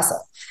lot of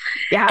hassle.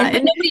 Yeah. And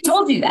but nobody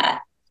told you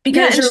that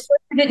because your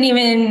lawyer didn't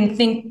even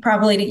think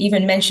probably to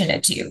even mention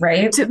it to you,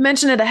 right? To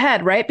mention it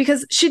ahead, right?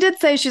 Because she did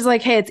say, she's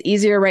like, hey, it's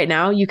easier right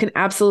now. You can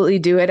absolutely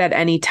do it at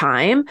any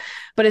time,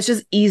 but it's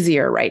just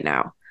easier right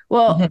now.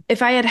 Well,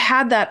 if I had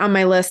had that on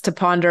my list to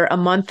ponder a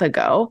month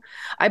ago,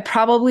 I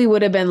probably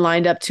would have been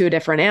lined up to a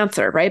different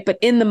answer, right? But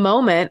in the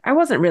moment, I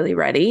wasn't really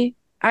ready.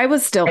 I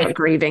was still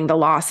grieving the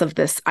loss of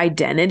this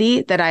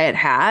identity that I had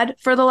had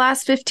for the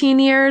last 15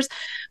 years.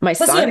 My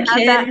Plus, son you have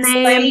had that kids,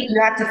 name. right?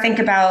 You have to think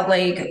about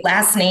like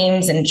last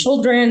names and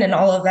children and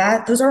all of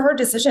that. Those are hard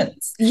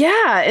decisions.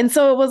 Yeah. And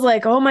so it was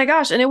like, oh my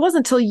gosh. And it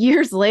wasn't until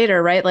years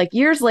later, right? Like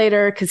years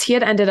later, because he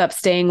had ended up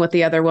staying with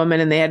the other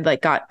woman and they had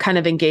like got kind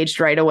of engaged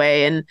right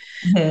away. And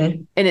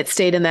it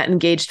stayed in that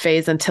engaged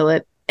phase until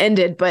it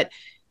ended. But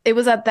it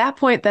was at that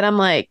point that I'm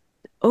like,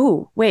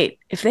 oh, wait,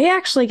 if they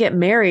actually get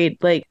married,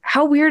 like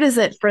how weird is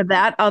it for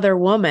that other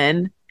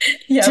woman?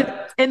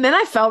 And then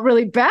I felt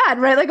really bad,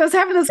 right? Like I was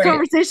having this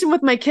conversation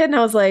with my kid and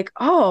I was like,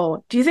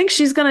 oh, do you think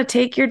she's going to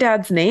take your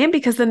dad's name?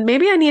 Because then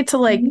maybe I need to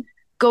like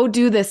go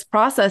do this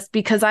process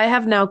because I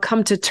have now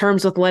come to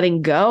terms with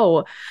letting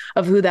go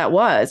of who that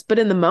was. But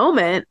in the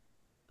moment,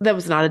 that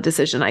was not a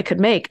decision I could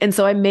make. And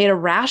so I made a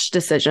rash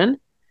decision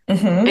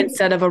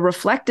instead of a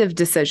reflective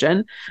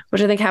decision,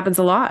 which I think happens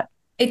a lot.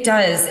 It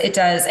does. It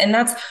does. And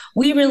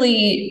we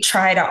really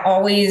try to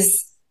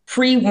always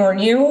pre-warn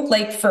you,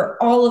 like for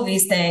all of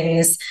these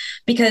things,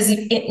 because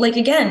like,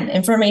 again,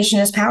 information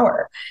is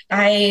power.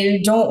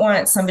 I don't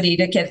want somebody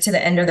to get to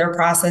the end of their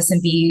process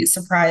and be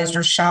surprised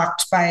or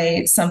shocked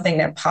by something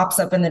that pops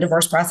up in the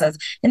divorce process.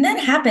 And that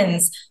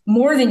happens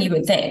more than you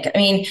would think. I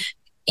mean,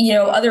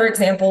 other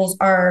examples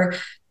are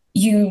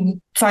you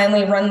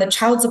finally run the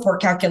child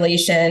support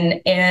calculation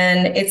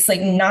and it's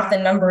like not the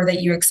number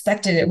that you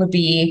expected it would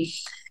be.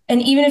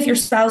 And even if your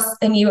spouse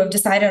and you have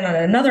decided on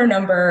another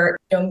number,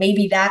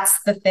 maybe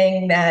that's the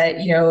thing that,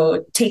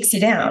 takes you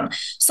down.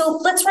 So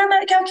let's run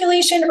that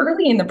calculation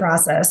early in the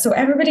process so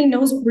everybody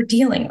knows what we're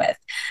dealing with.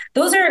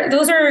 Those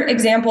are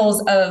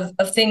examples of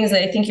things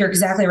that I think you're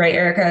exactly right,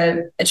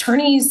 Erica.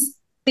 Attorneys,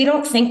 they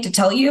don't think to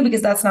tell you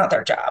because that's not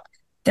their job.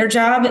 Their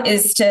job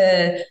is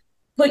to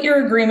put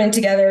your agreement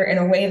together in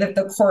a way that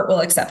the court will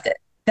accept it.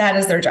 That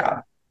is their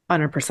job.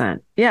 100%.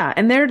 Yeah.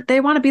 And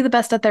they want to be the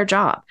best at their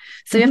job.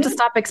 So you have to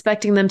stop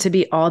expecting them to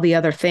be all the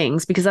other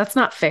things because that's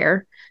not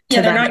fair.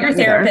 Yeah, they're not your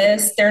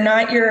therapist. They're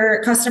not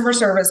your customer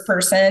service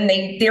person.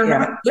 They're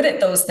not good at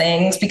those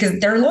things because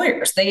they're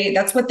lawyers.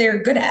 That's what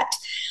they're good at.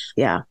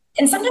 Yeah.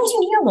 And sometimes you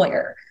need a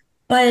lawyer,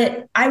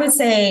 but I would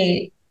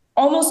say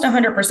almost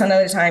 100%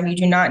 of the time, you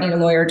do not need a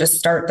lawyer to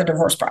start the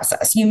divorce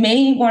process. You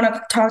may want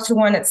to talk to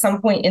one at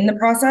some point in the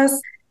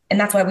process. And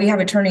that's why we have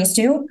attorneys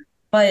too,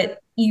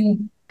 but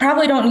you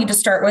probably don't need to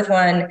start with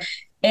one.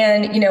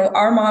 And,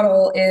 our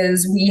model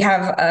is we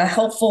have a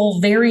helpful,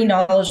 very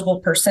knowledgeable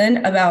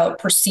person about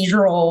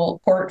procedural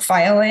court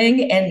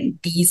filing and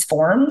these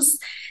forms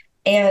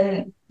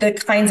and the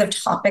kinds of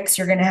topics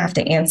you're going to have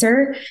to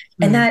answer.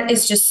 And that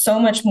is just so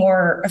much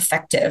more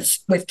effective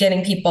with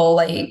getting people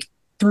like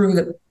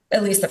through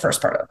at least the first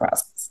part of the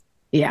process.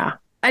 Yeah.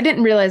 I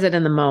didn't realize it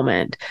in the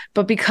moment,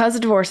 but because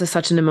divorce is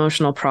such an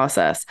emotional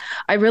process,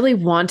 I really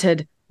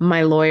wanted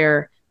my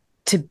lawyer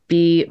to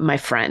be my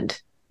friend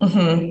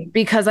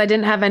because I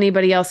didn't have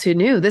anybody else who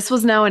knew. This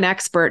was now an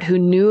expert who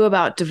knew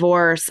about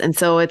divorce. And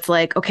so it's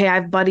like, okay,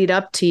 I've buddied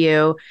up to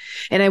you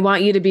and I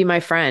want you to be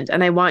my friend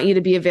and I want you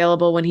to be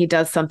available when he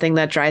does something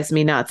that drives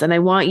me nuts. And I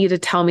want you to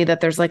tell me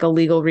that there's like a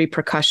legal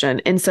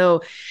repercussion. And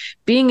so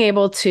being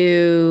able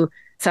to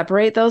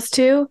separate those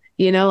two,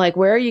 like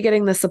where are you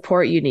getting the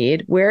support you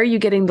need? Where are you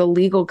getting the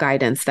legal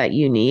guidance that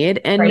you need?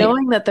 And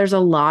knowing that there's a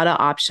lot of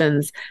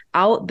options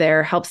out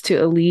there helps to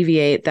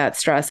alleviate that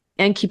stress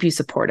and keep you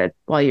supported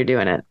while you're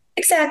doing it.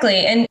 Exactly.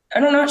 And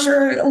I'm not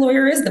sure a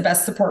lawyer is the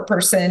best support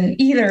person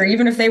either,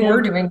 even if they Yeah.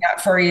 were doing that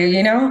for you,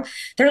 you know?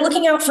 They're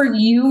looking out for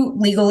you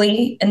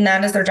legally, and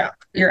that is their job.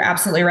 You're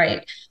absolutely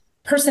right.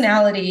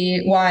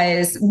 Personality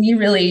wise, we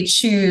really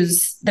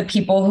choose the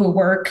people who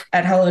work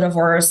at Hello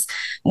Divorce.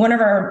 One of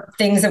our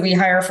things that we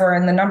hire for,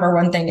 and the number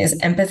one thing, is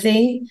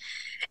empathy.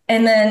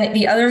 And then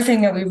the other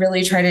thing that we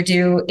really try to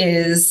do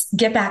is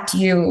get back to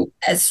you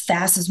as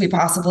fast as we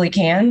possibly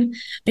can,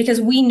 because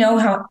we know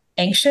how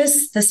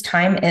anxious this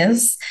time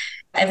is.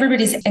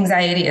 Everybody's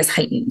anxiety is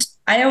heightened.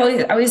 I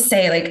always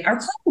say, like, our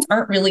clients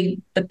aren't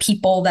really the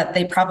people that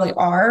they probably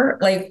are,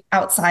 like,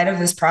 outside of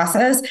this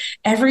process.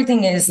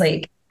 Everything is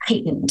like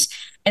heightened,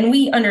 and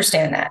we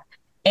understand that.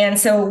 And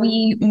so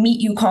we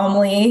meet you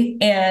calmly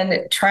and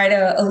try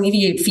to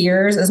alleviate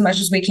fears as much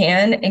as we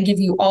can and give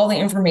you all the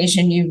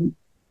information you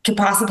could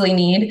possibly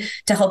need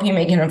to help you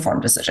make an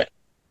informed decision.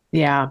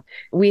 Yeah.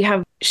 We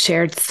have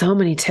shared so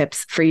many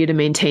tips for you to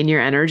maintain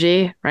your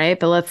energy, right?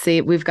 But let's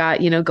see, we've got,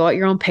 go at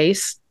your own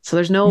pace. So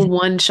there's no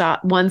one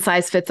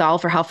size fits all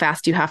for how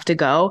fast you have to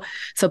go.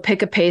 So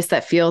pick a pace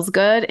that feels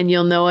good, and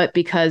you'll know it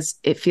because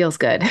it feels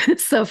good.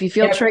 So if you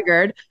feel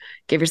triggered,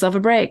 give yourself a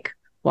break,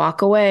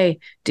 walk away,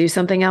 do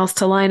something else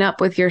to line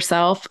up with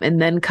yourself,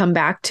 and then come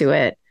back to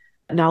it.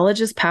 Knowledge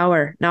is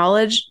power.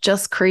 Knowledge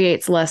just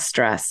creates less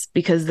stress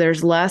because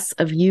there's less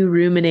of you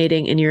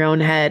ruminating in your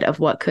own head of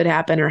what could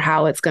happen or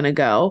how it's going to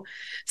go.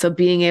 So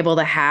being able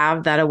to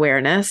have that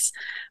awareness,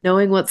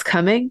 knowing what's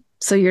coming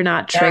so you're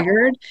not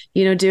triggered,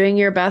 doing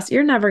your best.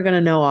 You're never going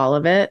to know all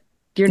of it.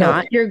 You're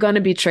not. You're going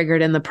to be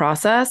triggered in the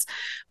process.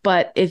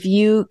 But if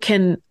you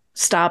can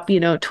stop,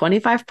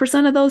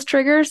 25% of those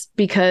triggers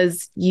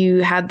because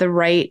you had the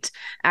right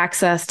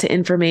access to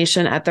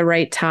information at the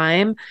right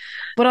time.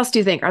 What else do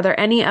you think? Are there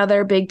any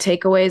other big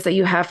takeaways that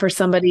you have for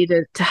somebody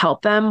to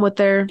help them with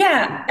their?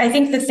 Yeah, I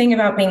think the thing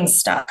about being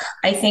stuck,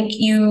 I think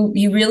you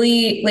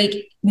really,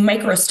 like,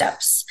 micro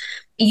steps.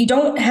 You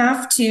don't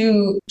have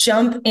to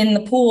jump in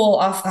the pool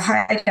off the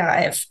high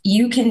dive.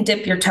 You can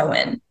dip your toe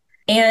in.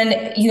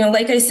 And,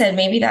 like I said,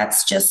 maybe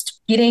that's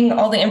just getting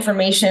all the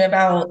information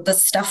about the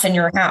stuff in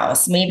your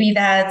house. Maybe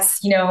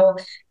that's,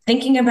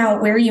 thinking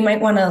about where you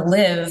might want to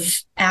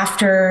live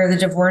after the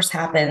divorce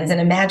happens and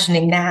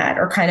imagining that,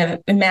 or kind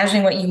of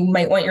imagining what you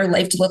might want your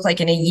life to look like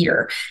in a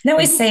year. And I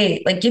always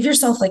say, like, give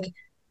yourself, like,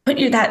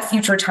 that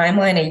future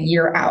timeline a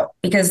year out,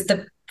 because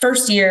the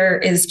first year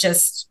is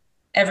just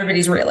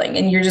everybody's reeling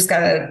and you're just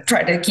got to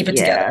try to keep it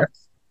together.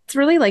 It's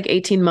really like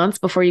 18 months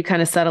before you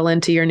kind of settle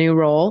into your new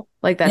role,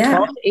 like that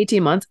 12 to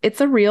 18 months. It's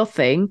a real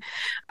thing.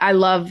 I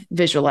love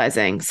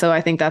visualizing. So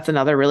I think that's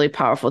another really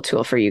powerful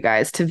tool for you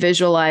guys to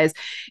visualize.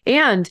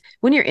 And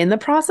when you're in the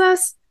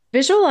process,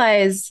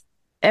 visualize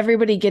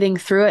everybody getting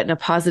through it in a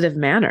positive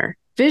manner.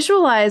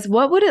 Visualize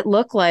what would it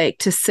look like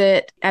to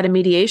sit at a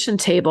mediation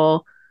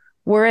table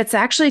where it's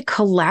actually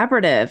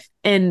collaborative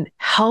and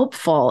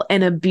helpful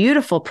and a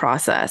beautiful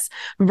process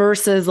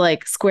versus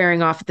like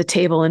squaring off at the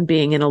table and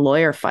being in a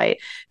lawyer fight.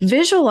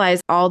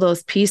 Visualize all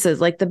those pieces,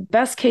 like the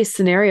best case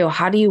scenario.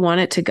 How do you want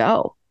it to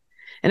go?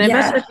 And I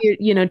bet if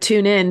you,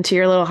 tune in to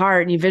your little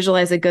heart and you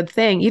visualize a good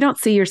thing, you don't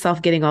see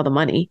yourself getting all the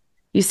money.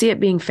 You see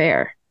it being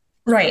fair.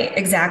 Right,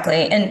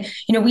 exactly. And,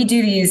 we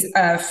do these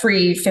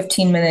free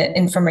 15-minute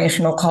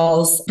informational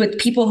calls with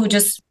people who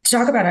just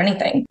talk about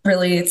anything.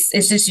 Really,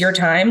 it's just your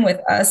time with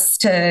us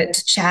to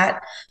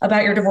chat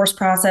about your divorce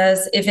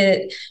process. If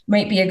it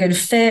might be a good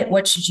fit,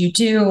 what should you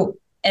do?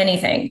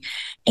 Anything.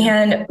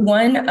 And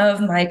one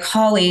of my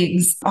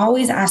colleagues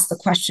always asks the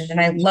question,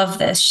 and I love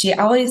this. She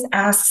always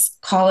asks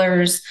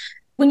callers,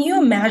 when you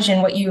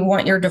imagine what you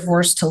want your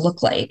divorce to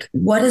look like,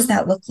 what does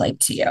that look like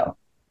to you?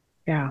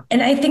 Yeah.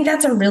 And I think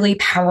that's a really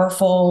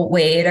powerful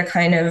way to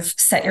kind of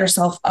set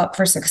yourself up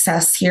for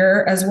success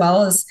here, as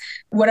well as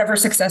whatever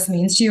success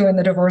means to you in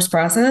the divorce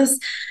process.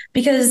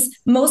 Because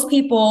most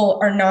people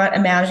are not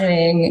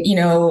imagining,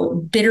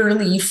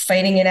 bitterly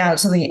fighting it out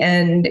to the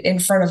end in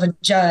front of a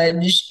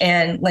judge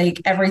and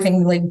like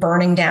everything like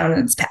burning down in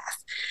its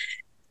path.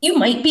 You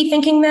might be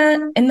thinking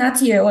that, and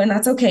that's you, and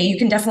that's okay. You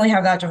can definitely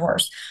have that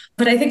divorce.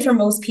 But I think for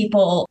most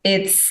people,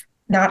 it's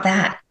not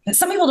that.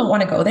 Some people don't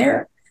want to go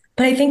there.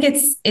 But I think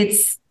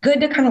it's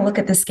good to kind of look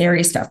at the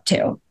scary stuff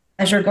too,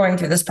 as you're going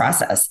through this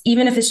process,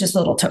 even if it's just a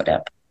little toe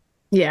dip.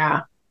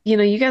 Yeah.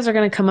 You guys are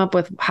going to come up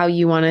with how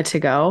you want it to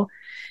go,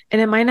 and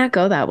it might not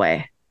go that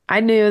way. I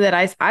knew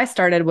that I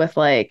started with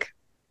like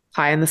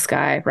pie in the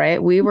sky,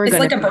 right? It's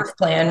like a birth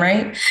plan,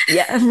 right?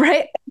 Yeah,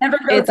 right. Never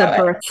It's a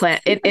birth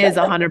plan. It is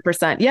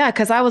 100%. Yeah.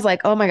 Cause I was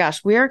like, oh my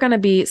gosh, we are going to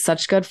be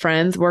such good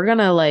friends. We're going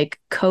to like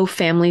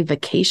co-family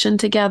vacation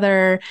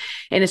together.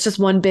 And it's just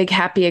one big,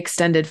 happy,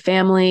 extended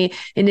family.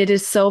 And it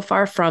is so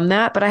far from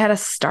that. But I had to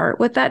start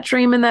with that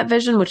dream and that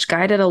vision, which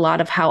guided a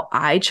lot of how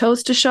I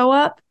chose to show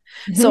up.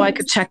 So I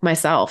could check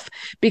myself,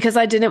 because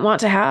I didn't want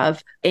to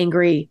have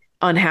angry,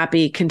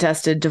 unhappy,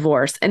 contested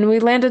divorce. And we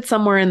landed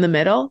somewhere in the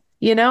middle.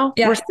 We're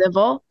Yeah.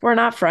 civil. We're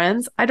not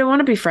friends. I don't want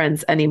to be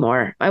friends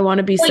anymore. I want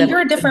to be Well, civil.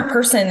 you're a different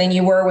person than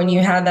you were when you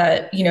had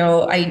that,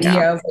 Yeah.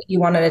 idea of what you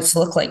wanted it to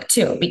look like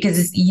too,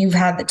 because you've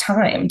had the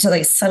time to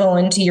like settle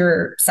into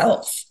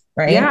yourself,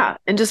 right? Yeah.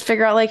 And just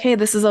figure out like, hey,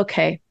 this is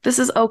okay. This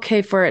is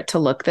okay for it to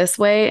look this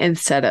way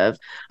instead of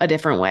a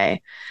different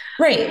way.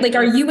 Right. Like,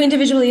 are you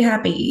individually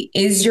happy?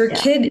 Is your Yeah.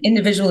 kid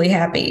individually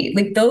happy?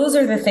 Like, those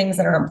are the things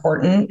that are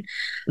important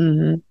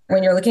Hmm.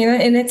 when you're looking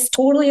at it. And it's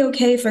totally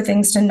okay for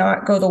things to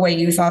not go the way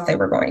you thought they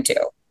were going to.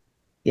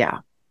 Yeah.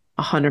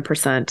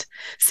 100%.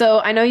 So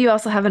I know you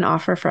also have an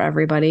offer for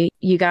everybody.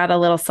 You got a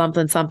little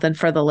something, something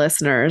for the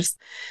listeners.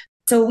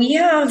 So we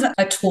have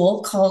a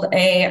tool called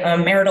a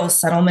marital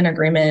settlement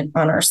agreement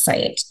on our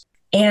site.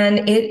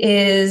 And it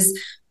is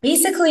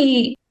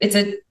basically, it's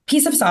a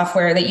piece of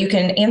software that you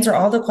can answer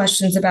all the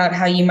questions about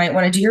how you might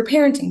want to do your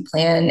parenting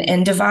plan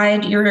and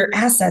divide your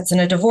assets in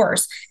a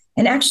divorce.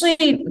 And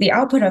actually, the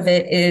output of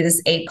it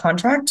is a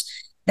contract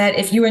that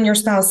if you and your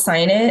spouse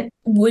sign it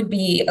would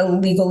be a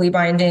legally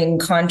binding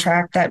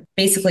contract that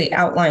basically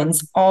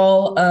outlines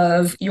all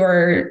of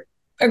your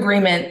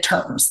agreement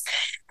terms.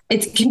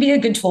 It can be a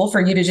good tool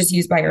for you to just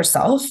use by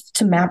yourself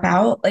to map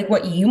out like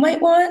what you might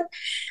want.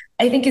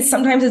 I think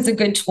sometimes it's a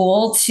good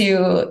tool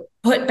to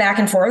put back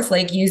and forth,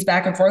 like use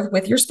back and forth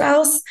with your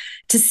spouse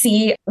to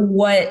see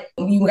what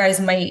you guys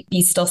might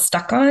be still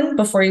stuck on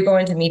before you go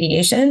into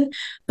mediation.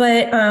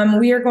 But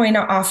we are going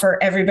to offer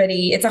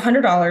everybody, it's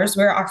 $100.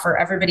 We're offer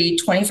everybody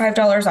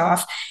 $25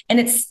 off, and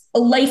it's a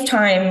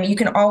lifetime. You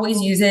can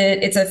always use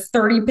it. It's a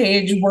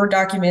 30-page Word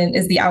document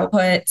is the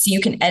output. So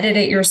you can edit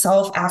it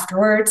yourself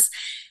afterwards.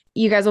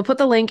 You guys will put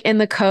the link in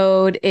the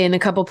code in a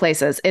couple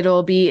places.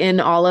 It'll be in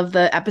all of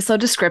the episode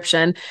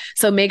description.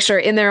 So make sure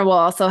in there we'll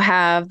also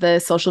have the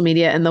social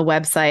media and the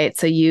website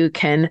so you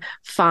can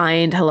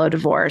find Hello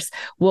Divorce.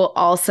 We'll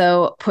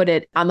also put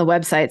it on the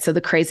website. So the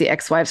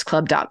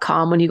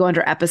crazyexwivesclub.com. When you go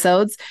under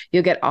episodes,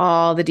 you'll get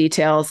all the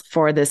details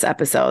for this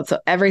episode. So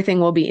everything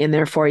will be in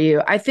there for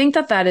you. I think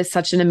that is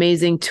such an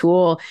amazing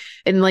tool.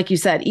 And like you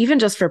said, even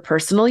just for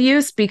personal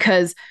use,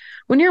 because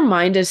when your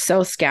mind is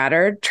so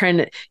scattered,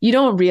 you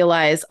don't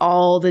realize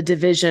all the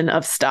division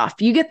of stuff.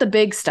 You get the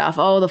big stuff,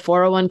 the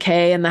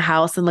 401k and the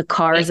house and the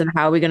cars and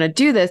how are we going to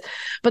do this?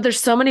 But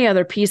there's so many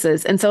other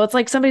pieces. And so it's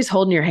like somebody's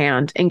holding your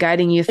hand and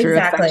guiding you through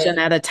a section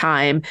at a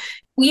time.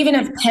 We even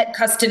have pet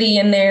custody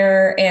in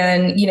there.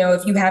 And,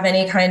 if you have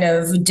any kind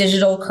of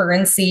digital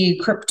currency,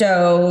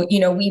 crypto,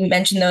 we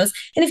mention those.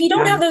 And if you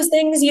don't have those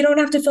things, you don't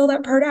have to fill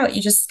that part out.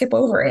 You just skip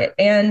over it.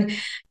 And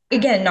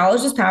again,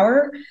 knowledge is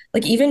power.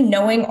 Like even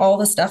knowing all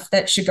the stuff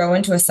that should go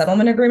into a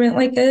settlement agreement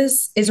like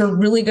this is a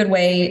really good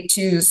way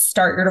to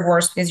start your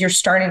divorce because you're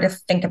starting to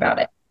think about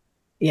it.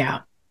 Yeah.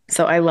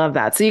 So I love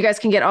that. So you guys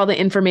can get all the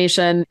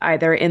information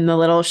either in the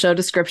little show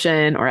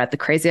description or at the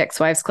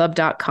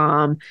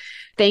crazyexwivesclub.com.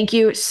 Thank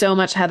you so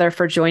much, Heather,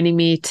 for joining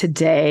me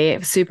today.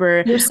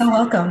 You're so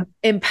welcome.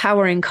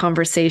 Empowering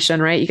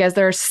conversation, right? You guys,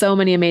 there are so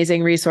many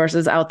amazing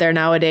resources out there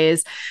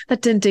nowadays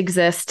that didn't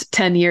exist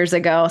 10 years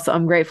ago. So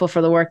I'm grateful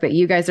for the work that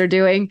you guys are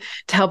doing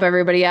to help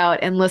everybody out.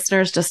 And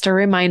listeners, just a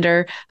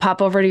reminder,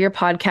 pop over to your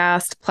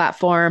podcast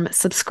platform,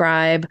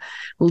 subscribe,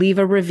 leave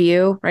a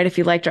review, right? If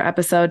you liked our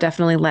episode,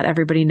 definitely let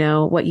everybody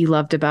know what you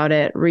loved about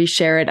it.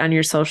 Reshare it on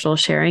your social.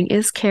 Sharing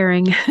is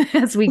caring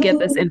as we get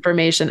this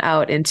information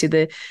out into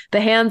the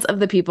hands of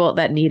the people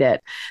that need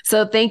it.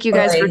 So thank you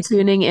guys for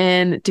tuning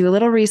in. Do a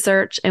little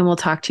research and we'll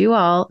talk to you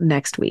all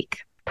next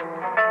week.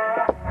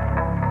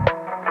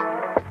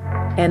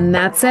 And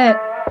that's it.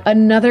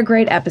 Another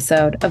great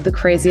episode of the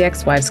Crazy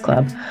Ex-Wives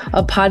Club,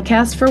 a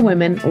podcast for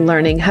women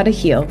learning how to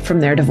heal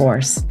from their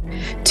divorce.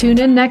 Tune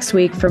in next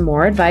week for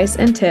more advice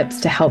and tips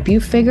to help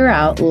you figure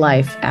out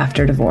life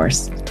after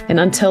divorce. And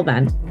until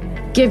then,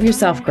 give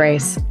yourself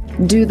grace,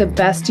 do the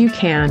best you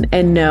can,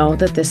 and know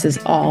that this is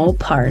all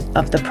part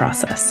of the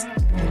process.